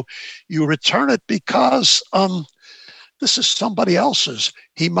so. You return it because this is somebody else's.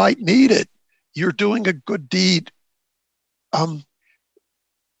 He might need it. You're doing a good deed.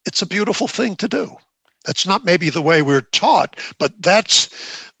 It's a beautiful thing to do. That's not maybe the way we're taught, but that's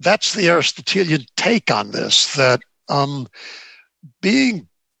the Aristotelian take on this, that there's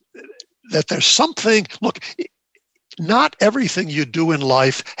something, look, not everything you do in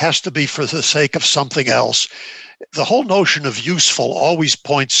life has to be for the sake of something else. The whole notion of useful always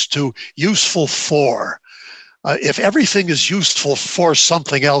points to useful for. If everything is useful for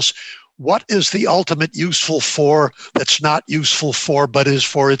something else, what is the ultimate useful for that's not useful for but is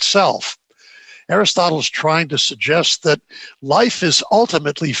for itself? Aristotle is trying to suggest that life is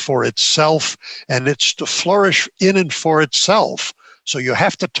ultimately for itself, and it's to flourish in and for itself. So you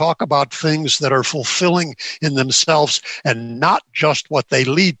have to talk about things that are fulfilling in themselves and not just what they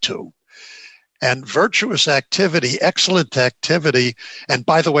lead to. And virtuous activity, excellent activity, and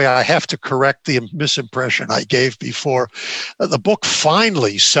by the way, I have to correct the misimpression I gave before. The book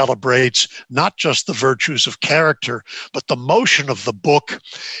finally celebrates not just the virtues of character, but the motion of the book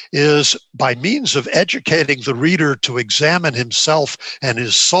is by means of educating the reader to examine himself and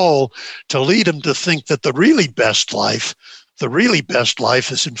his soul, to lead him to think that the really best life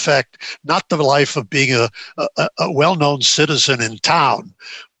is, in fact, not the life of being a well-known citizen in town,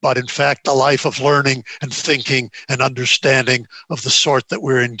 but in fact, a life of learning and thinking and understanding of the sort that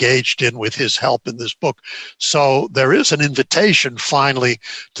we're engaged in with his help in this book. So there is an invitation, finally,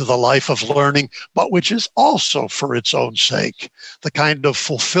 to the life of learning, but which is also for its own sake, the kind of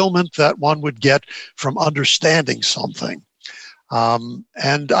fulfillment that one would get from understanding something.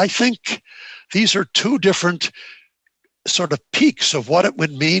 And I think these are two different sort of peaks of what it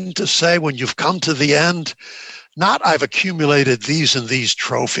would mean to say when you've come to the end, not I've accumulated these and these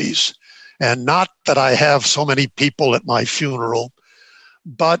trophies, and not that I have so many people at my funeral,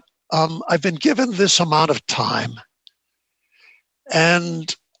 but I've been given this amount of time,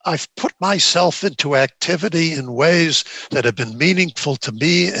 and I've put myself into activity in ways that have been meaningful to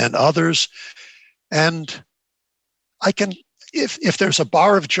me and others, and I can, if there's a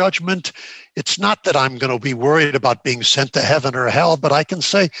bar of judgment, it's not that I'm going to be worried about being sent to heaven or hell, but I can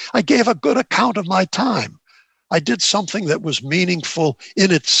say I gave a good account of my time. I did something that was meaningful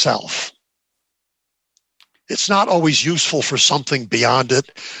in itself. It's not always useful for something beyond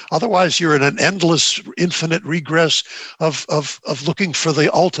it. Otherwise, you're in an endless, infinite regress of looking for the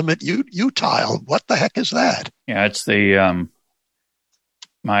ultimate utile. What the heck is that? Yeah, it's the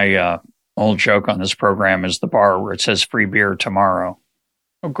my old joke on this program is the bar where it says free beer tomorrow.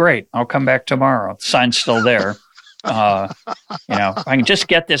 Oh, great. I'll come back tomorrow. The sign's still there. If I can just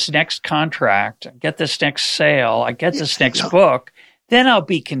get this next contract, get this next sale, I get this next book, then I'll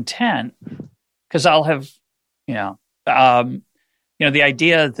be content because I'll have, the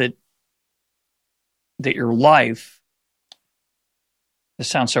idea that your life, this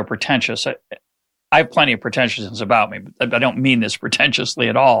sounds so pretentious. I have plenty of pretentiousness about me, but I don't mean this pretentiously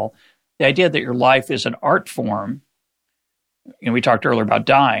at all. The idea that your life is an art form, we talked earlier about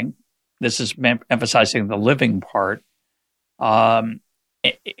dying. This is emphasizing the living part.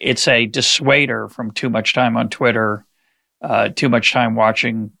 It's a dissuader from too much time on Twitter, too much time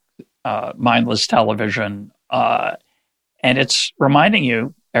watching mindless television. And it's reminding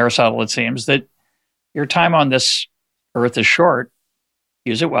you, Aristotle, it seems, that your time on this earth is short.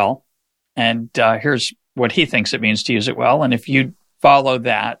 Use it well. And here's what he thinks it means to use it well. And if you follow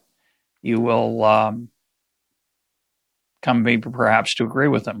that, you will come maybe perhaps to agree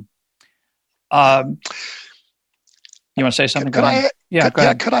with him. You want to say something? Go ahead.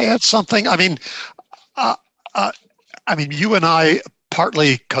 Could I add something? I mean, you and I,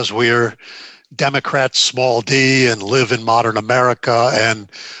 partly because we're Democrats, small d, and live in modern America,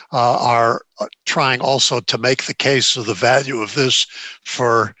 and are trying also to make the case of the value of this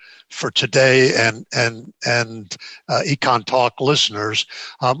for today and Econ Talk listeners.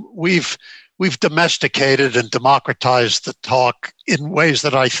 We've domesticated and democratized the talk in ways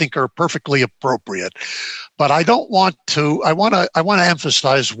that I think are perfectly appropriate. But I don't want to. I want to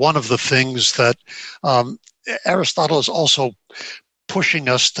emphasize one of the things that Aristotle is also pushing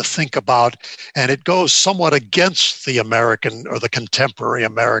us to think about, and it goes somewhat against the American or the contemporary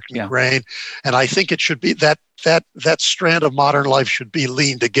American grain. And I think it should be that strand of modern life should be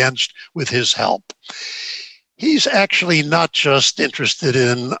leaned against with his help. He's actually not just interested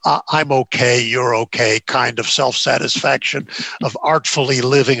in I'm okay, you're okay kind of self-satisfaction of artfully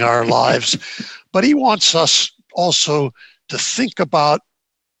living our lives, but he wants us also to think about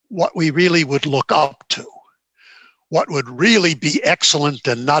what we really would look up to, what would really be excellent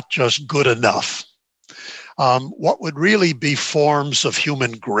and not just good enough, what would really be forms of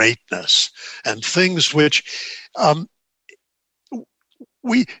human greatness and things which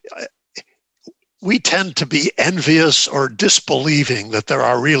we tend to be envious or disbelieving that there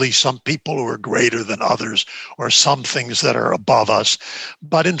are really some people who are greater than others or some things that are above us.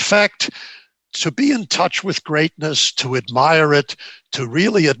 But in fact, to be in touch with greatness, to admire it, to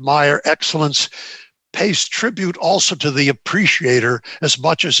really admire excellence, pays tribute also to the appreciator as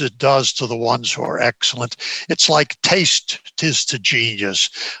much as it does to the ones who are excellent. It's like taste 'tis to genius.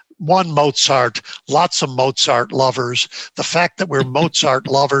 One Mozart, lots of Mozart lovers. The fact that we're Mozart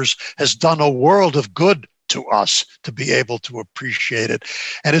lovers has done a world of good to us to be able to appreciate it.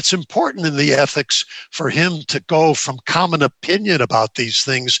 And it's important in the ethics for him to go from common opinion about these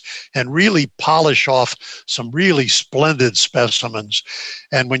things and really polish off some really splendid specimens.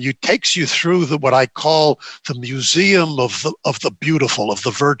 And when he takes you through what I call the museum of the beautiful, of the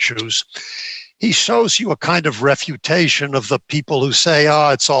virtues, he shows you a kind of refutation of the people who say,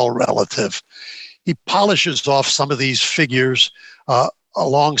 it's all relative. He polishes off some of these figures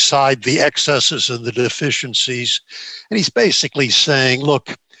alongside the excesses and the deficiencies. And he's basically saying,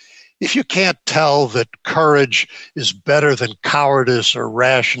 look, if you can't tell that courage is better than cowardice or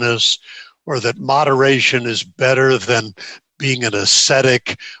rashness, or that moderation is better than being an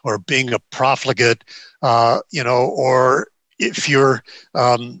ascetic or being a profligate, or if you're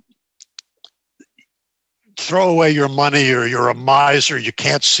throw away your money or you're a miser, you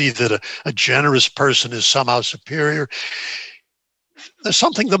can't see that a generous person is somehow superior. There's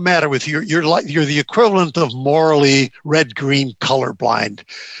something the matter with you. You're the equivalent of morally red-green colorblind.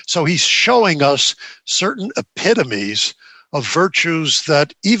 So he's showing us certain epitomes of virtues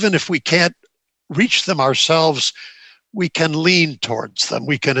that even if we can't reach them ourselves, we can lean towards them,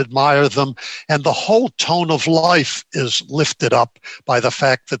 we can admire them, and the whole tone of life is lifted up by the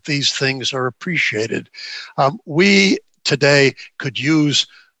fact that these things are appreciated. We today could use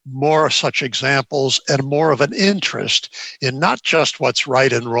more such examples and more of an interest in not just what's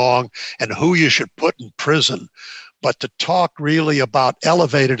right and wrong and who you should put in prison, but to talk really about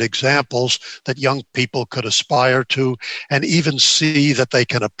elevated examples that young people could aspire to and even see that they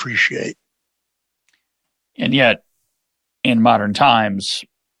can appreciate. And yet, in modern times,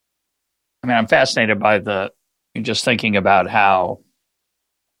 I'm fascinated by just thinking about how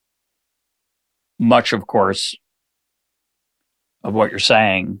much, of course, of what you're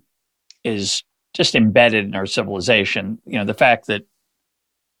saying is just embedded in our civilization. The fact that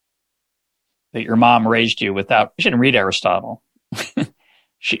your mom raised you without, she didn't read Aristotle.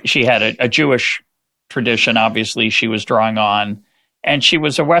 she had a Jewish tradition, obviously, she was drawing on, and she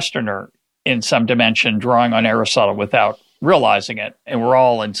was a Westerner in some dimension, drawing on Aristotle without realizing it. And we're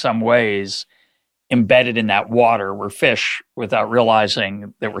all in some ways embedded in that water. We're fish without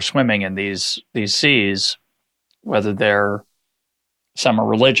realizing that we're swimming in these seas, whether some are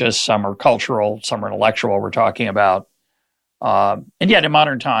religious, some are cultural, some are intellectual, we're talking about. And yet in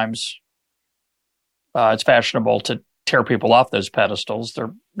modern times, it's fashionable to tear people off those pedestals. There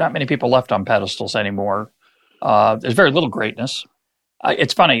are not many people left on pedestals anymore. There's very little greatness.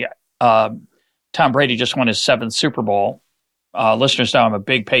 It's funny, Tom Brady just won his 7th Super Bowl. Listeners know I'm a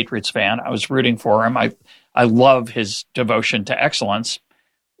big Patriots fan. I was rooting for him. I love his devotion to excellence.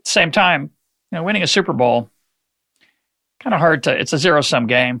 At the same time, winning a Super Bowl, kind of hard to, it's a zero-sum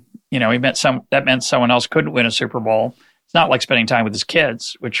game. that meant someone else couldn't win a Super Bowl. It's not like spending time with his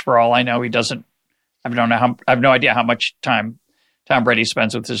kids, which for all I know, he doesn't. I have no idea how much time Tom Brady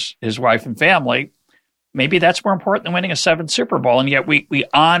spends with his wife and family. Maybe that's more important than winning a 7th Super Bowl. And yet we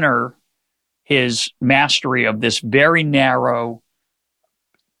honor his mastery of this very narrow,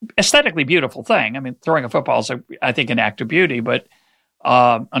 aesthetically beautiful thing. I mean, throwing a football is, I think, an act of beauty, but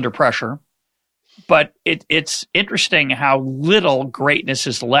under pressure. But it's interesting how little greatness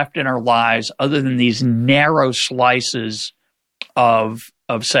is left in our lives other than these narrow slices of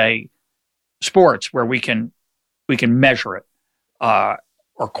say, sports where we can measure it or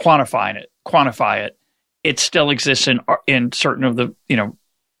quantify it. It still exists in certain of the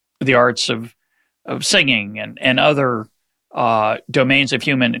arts of singing and other domains of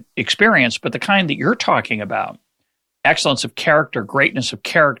human experience, but the kind that you're talking about, excellence of character, greatness of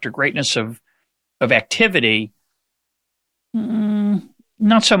activity,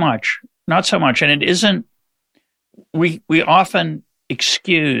 not so much. And it isn't, we often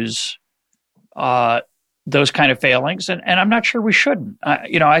excuse those kind of failings, and I'm not sure we shouldn't.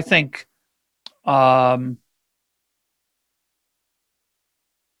 I think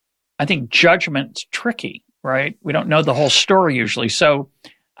judgment's tricky, right? We don't know the whole story usually, so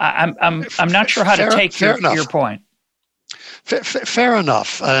I'm not sure how to take your point. Fair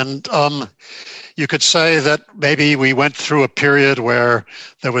enough, and you could say that maybe we went through a period where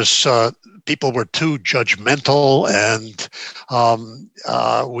there was people were too judgmental, and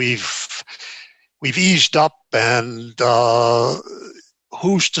we've eased up, and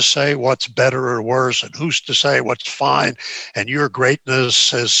who's to say what's better or worse, and who's to say what's fine? And your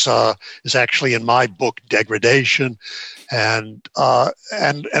greatness is actually, in my book, degradation, and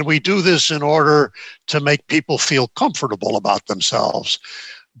we do this in order to make people feel comfortable about themselves.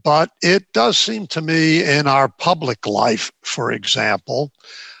 But it does seem to me, in our public life, for example,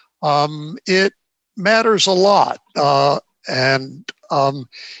 it matters a lot, and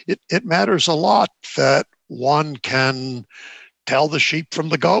it matters a lot that one can tell the sheep from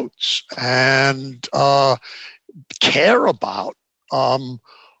the goats and care about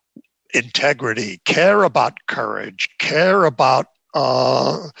integrity, care about courage, care about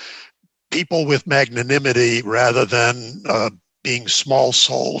people with magnanimity rather than being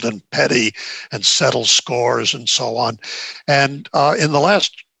small-souled and petty and settle scores and so on. And in the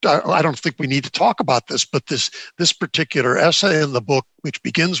last, I don't think we need to talk about this, but this particular essay in the book, which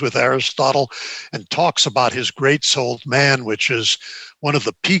begins with Aristotle and talks about his great-souled man, which is one of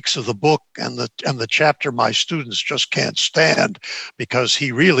the peaks of the book, and the chapter my students just can't stand, because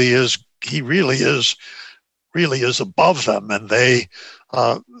he really is above them, and they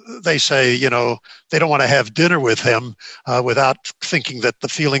say, they don't want to have dinner with him without thinking that the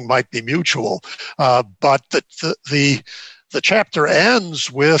feeling might be mutual. But the chapter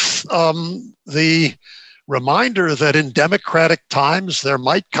ends with the reminder that in democratic times there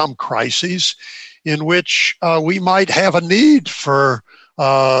might come crises in which we might have a need for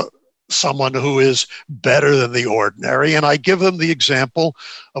someone who is better than the ordinary. And I give them the example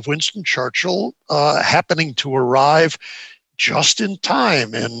of Winston Churchill happening to arrive just in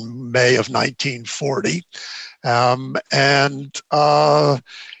time in May of 1940.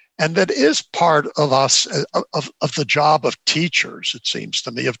 And that is part of us, of the job of teachers, it seems to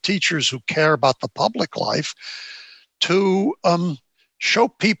me, of teachers who care about the public life, to show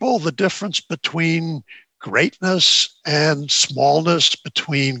people the difference between greatness and smallness,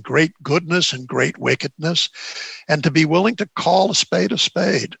 between great goodness and great wickedness, and to be willing to call a spade a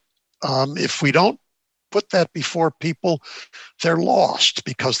spade. If we don't put that before people, they're lost,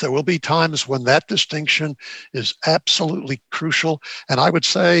 because there will be times when that distinction is absolutely crucial. And I would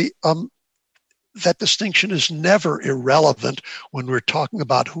say that distinction is never irrelevant when we're talking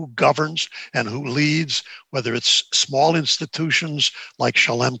about who governs and who leads, whether it's small institutions like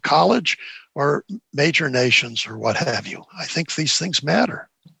Shalem College or major nations or what have you. I think these things matter.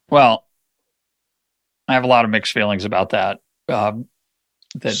 Well, I have a lot of mixed feelings about that.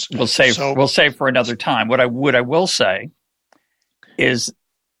 That we'll save for another time. What I will say is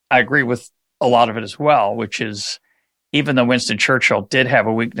I agree with a lot of it as well, which is, even though Winston Churchill did have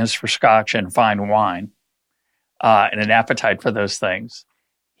a weakness for Scotch and fine wine and an appetite for those things,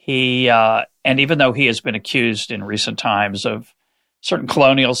 and even though he has been accused in recent times of certain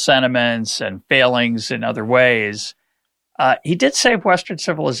colonial sentiments and failings in other ways, he did save Western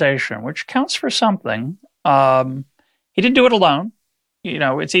civilization, which counts for something. He didn't do it alone.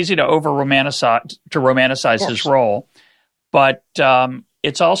 It's easy to romanticize his role, but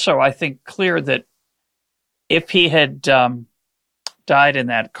it's also, I think, clear that if he had died in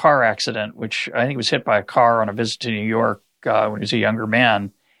that car accident, which I think was hit by a car on a visit to New York when he was a younger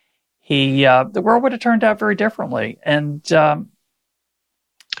man, the world would have turned out very differently. And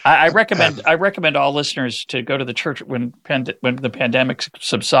I recommend all listeners to go to the church when the pandemic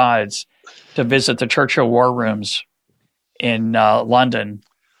subsides, to visit the Churchill War Rooms in London,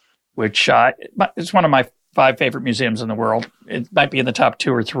 which is one of my 5 favorite museums in the world. It might be in the top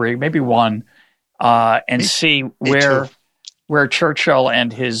 2 or 3, maybe 1, and see where Churchill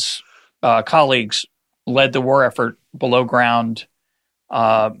and his colleagues led the war effort below ground.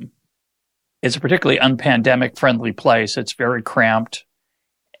 It's a particularly unpandemic friendly place. It's very cramped,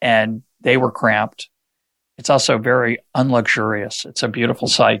 and they were cramped. It's also very unluxurious. It's a beautiful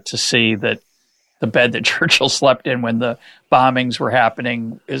sight to see that the bed that Churchill slept in when the bombings were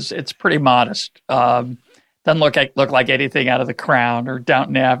happening it's pretty modest. Doesn't look like anything out of The Crown or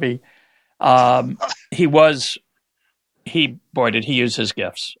Downton Abbey. Did he use his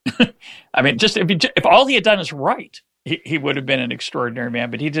gifts? I mean, just if all he had done is right, he would have been an extraordinary man.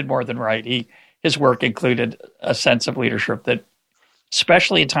 But he did more than right. His work included a sense of leadership that,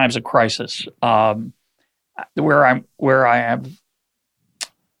 especially in times of crisis, where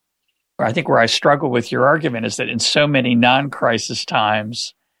I struggle with your argument is that in so many non-crisis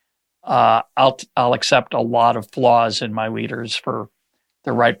times, I'll accept a lot of flaws in my leaders for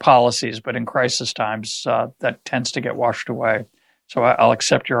the right policies, but in crisis times, that tends to get washed away. So I'll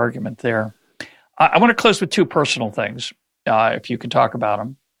accept your argument there. I want to close with 2 personal things, if you can talk about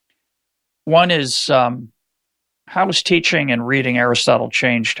them. One is, how has teaching and reading Aristotle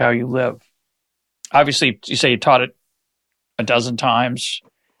changed how you live? Obviously, you say you taught it a dozen times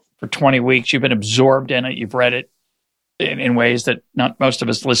for 20 weeks. You've been absorbed in it. You've read it in ways that not most of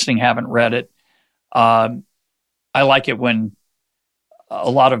us listening haven't read it. I like it when a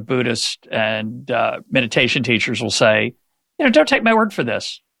lot of Buddhist and meditation teachers will say, don't take my word for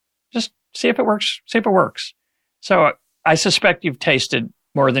this. Just see if it works. See if it works. So I suspect you've tasted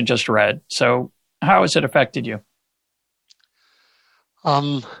more than just read. So how has it affected you?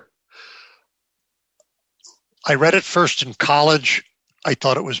 I read it first in college. I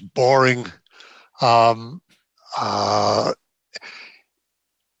thought it was boring. There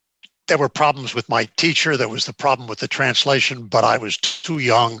were problems with my teacher. There was the problem with the translation, but I was too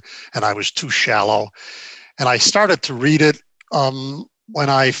young and I was too shallow. And I started to read it when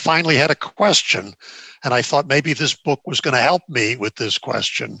I finally had a question. And I thought maybe this book was going to help me with this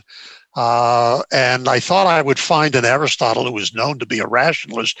question. And I thought I would find in Aristotle, who was known to be a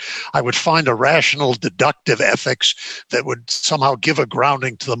rationalist, I would find a rational deductive ethics that would somehow give a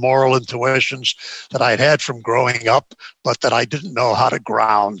grounding to the moral intuitions that I'd had from growing up, but that I didn't know how to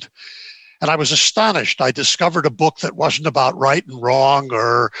ground. And I was astonished. I discovered a book that wasn't about right and wrong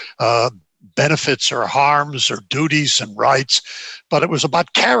or benefits or harms or duties and rights, but it was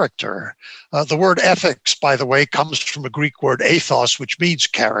about character. The word ethics, by the way, comes from a Greek word ethos, which means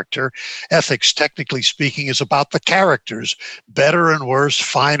character. Ethics, technically speaking, is about the characters, better and worse,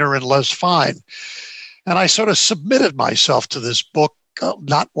 finer and less fine. And I sort of submitted myself to this book,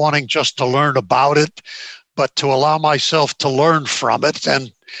 not wanting just to learn about it, but to allow myself to learn from it.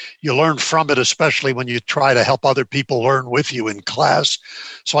 And you learn from it, especially when you try to help other people learn with you in class.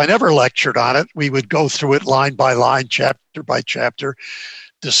 So I never lectured on it. We would go through it line by line, chapter by chapter,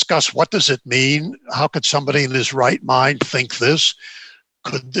 discuss what does it mean? How could somebody in his right mind think this?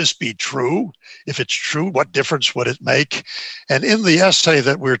 Could this be true? If it's true, what difference would it make? And in the essay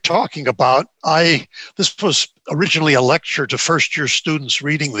that we're talking about, this was originally a lecture to first-year students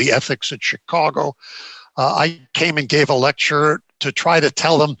reading the ethics at Chicago. I came and gave a lecture to try to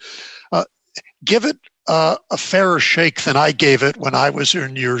tell them, give it a fairer shake than I gave it when I was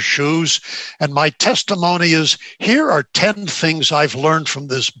in your shoes. And my testimony is, here are 10 things I've learned from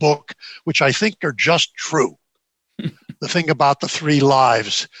this book, which I think are just true. The thing about the 3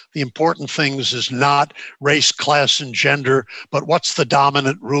 lives, the important things is not race, class, and gender, but what's the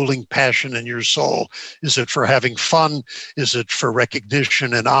dominant ruling passion in your soul? Is it for having fun? Is it for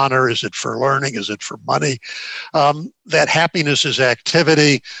recognition and honor? Is it for learning? Is it for money? That happiness is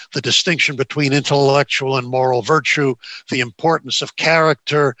activity, the distinction between intellectual and moral virtue, the importance of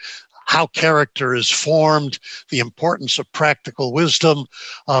character, how character is formed, the importance of practical wisdom,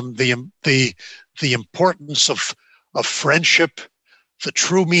 the importance of friendship, the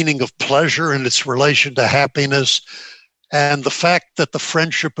true meaning of pleasure and its relation to happiness, and the fact that the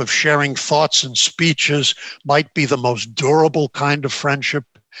friendship of sharing thoughts and speeches might be the most durable kind of friendship,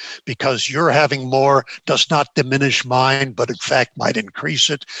 because your having more does not diminish mine, but in fact might increase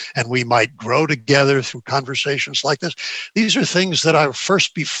it, and we might grow together through conversations like this. These are things that are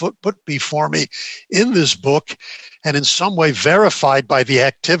first put before me in this book, and in some way verified by the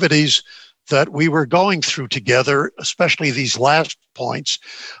activities that we were going through together, especially these last points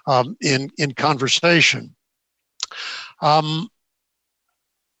in conversation.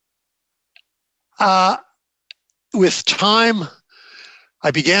 With time,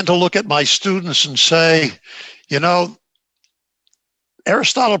 I began to look at my students and say,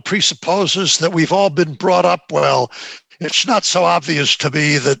 Aristotle presupposes that we've all been brought up well. It's not so obvious to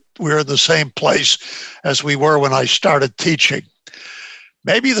me that we're in the same place as we were when I started teaching.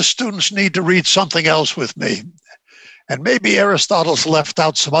 Maybe the students need to read something else with me. And maybe Aristotle's left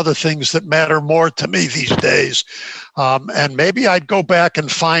out some other things that matter more to me these days. And maybe I'd go back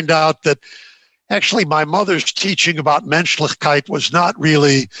and find out that actually my mother's teaching about Menschlichkeit was not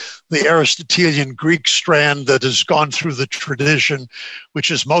really the Aristotelian Greek strand that has gone through the tradition, which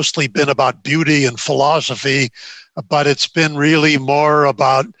has mostly been about beauty and philosophy, but it's been really more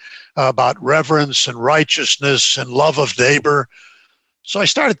about reverence and righteousness and love of neighbor. So I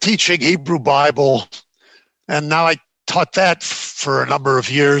started teaching Hebrew Bible, and now I taught that for a number of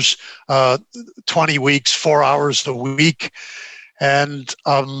years, 20 weeks, 4 hours a week. And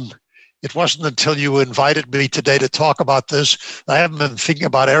it wasn't until you invited me today to talk about this. I haven't been thinking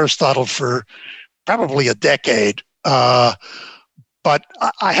about Aristotle for probably a decade. But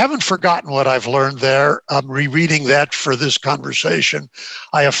I haven't forgotten what I've learned there. I'm rereading that for this conversation.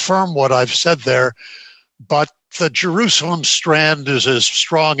 I affirm what I've said there, but the Jerusalem strand is as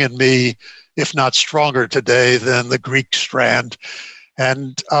strong in me, if not stronger today, than the Greek strand.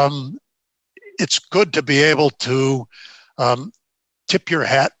 And it's good to be able to tip your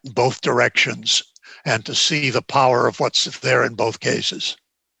hat in both directions and to see the power of what's there in both cases.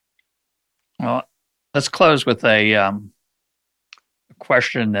 Well, let's close with a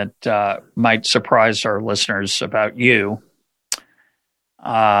question that might surprise our listeners about you.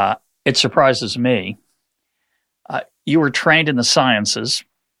 It surprises me. You were trained in the sciences.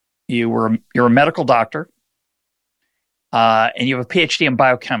 You're a medical doctor, and you have a PhD in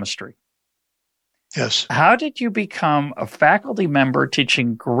biochemistry. Yes. How did you become a faculty member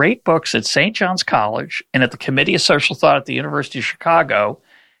teaching great books at St. John's College and at the Committee of Social Thought at the University of Chicago?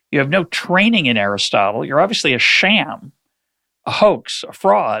 You have no training in Aristotle. You're obviously a sham, a hoax, a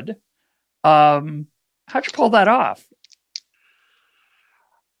fraud. How'd you pull that off?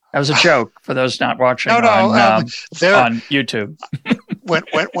 That was a joke for those not watching on YouTube.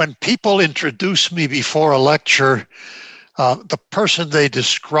 when people introduce me before a lecture, the person they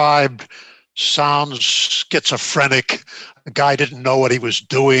describe sounds schizophrenic. The guy didn't know what he was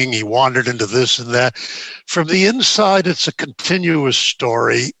doing. He wandered into this and that. From the inside, it's a continuous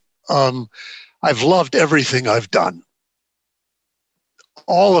story. I've loved everything I've done.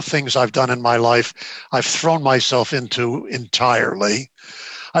 All the things I've done in my life, I've thrown myself into entirely.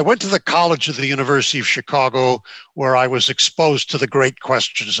 I went to the College of the University of Chicago, where I was exposed to the great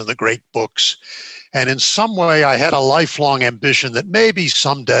questions and the great books. And in some way, I had a lifelong ambition that maybe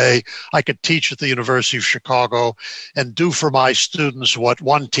someday I could teach at the University of Chicago and do for my students what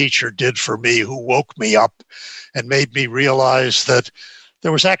one teacher did for me, who woke me up and made me realize that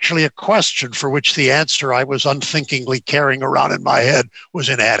there was actually a question for which the answer I was unthinkingly carrying around in my head was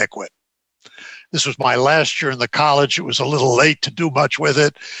inadequate. This was my last year in the college. It was a little late to do much with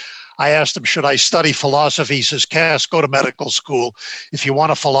it. I asked him, should I study philosophy? He says, Cass, go to medical school. If you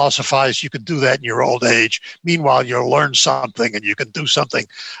want to philosophize, you can do that in your old age. Meanwhile, you'll learn something and you can do something.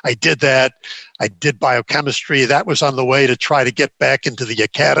 I did that. I did biochemistry. That was on the way to try to get back into the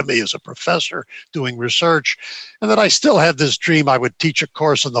academy as a professor doing research. And then I still had this dream I would teach a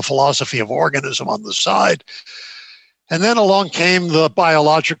course on the philosophy of organism on the side. And then along came the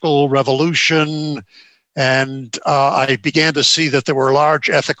biological revolution, and I began to see that there were large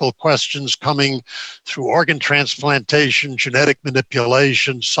ethical questions coming through organ transplantation, genetic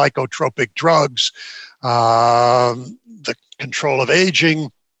manipulation, psychotropic drugs, the control of aging.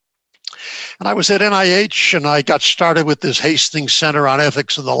 And I was at NIH, and I got started with this Hastings Center on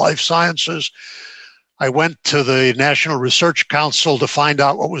Ethics in the Life Sciences. I went to the National Research Council to find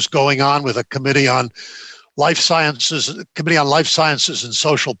out what was going on with a committee on Life Sciences and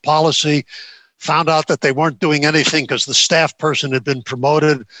Social Policy. Found out that they weren't doing anything because the staff person had been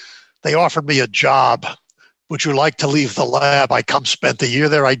promoted. They offered me a job. Would you like to leave the lab? I spent a year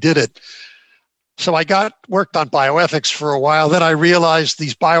there. I did it. So I worked on bioethics for a while. Then I realized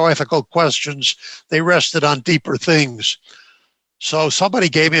these bioethical questions, they rested on deeper things. So somebody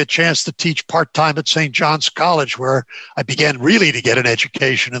gave me a chance to teach part-time at St. John's College, where I began really to get an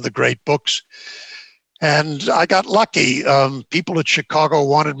education in the great books. And I got lucky. People at Chicago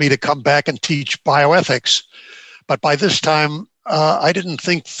wanted me to come back and teach bioethics. But by this time, I didn't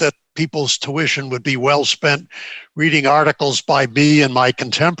think that people's tuition would be well spent reading articles by me and my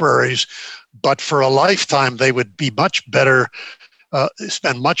contemporaries, but for a lifetime they would be much better,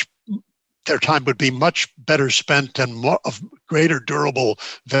 their time would be much better spent and more of greater durable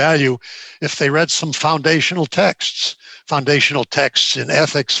value if they read some foundational texts in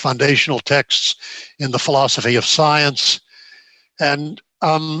ethics, foundational texts in the philosophy of science. And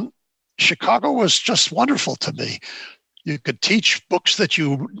Chicago was just wonderful to me. You could teach books that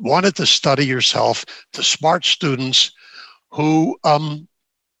you wanted to study yourself to smart students who, and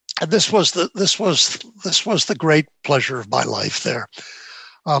this was the great pleasure of my life there.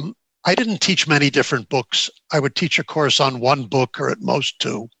 I didn't teach many different books. I would teach a course on one book or at most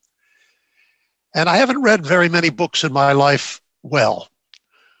two. And I haven't read very many books in my life well,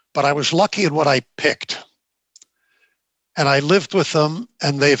 but I was lucky in what I picked. And I lived with them,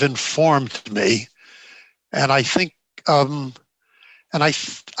 and they've informed me. And I think, I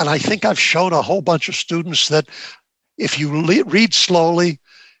think I've shown a whole bunch of students that if you read slowly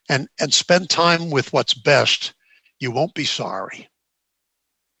and spend time with what's best, you won't be sorry.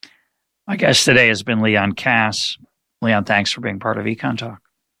 My guest today has been Leon Kass. Leon, thanks for being part of Econ Talk.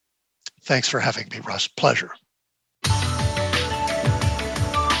 Thanks for having me, Russ. Pleasure.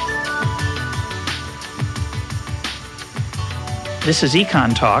 This is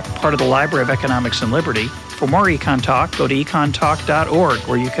Econ Talk, part of the Library of Economics and Liberty. For more Econ Talk, go to econtalk.org,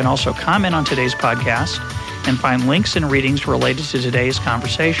 where you can also comment on today's podcast and find links and readings related to today's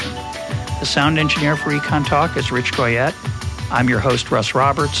conversation. The sound engineer for Econ Talk is Rich Goyette. I'm your host, Russ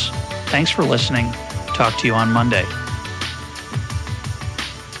Roberts. Thanks for listening. Talk to you on Monday.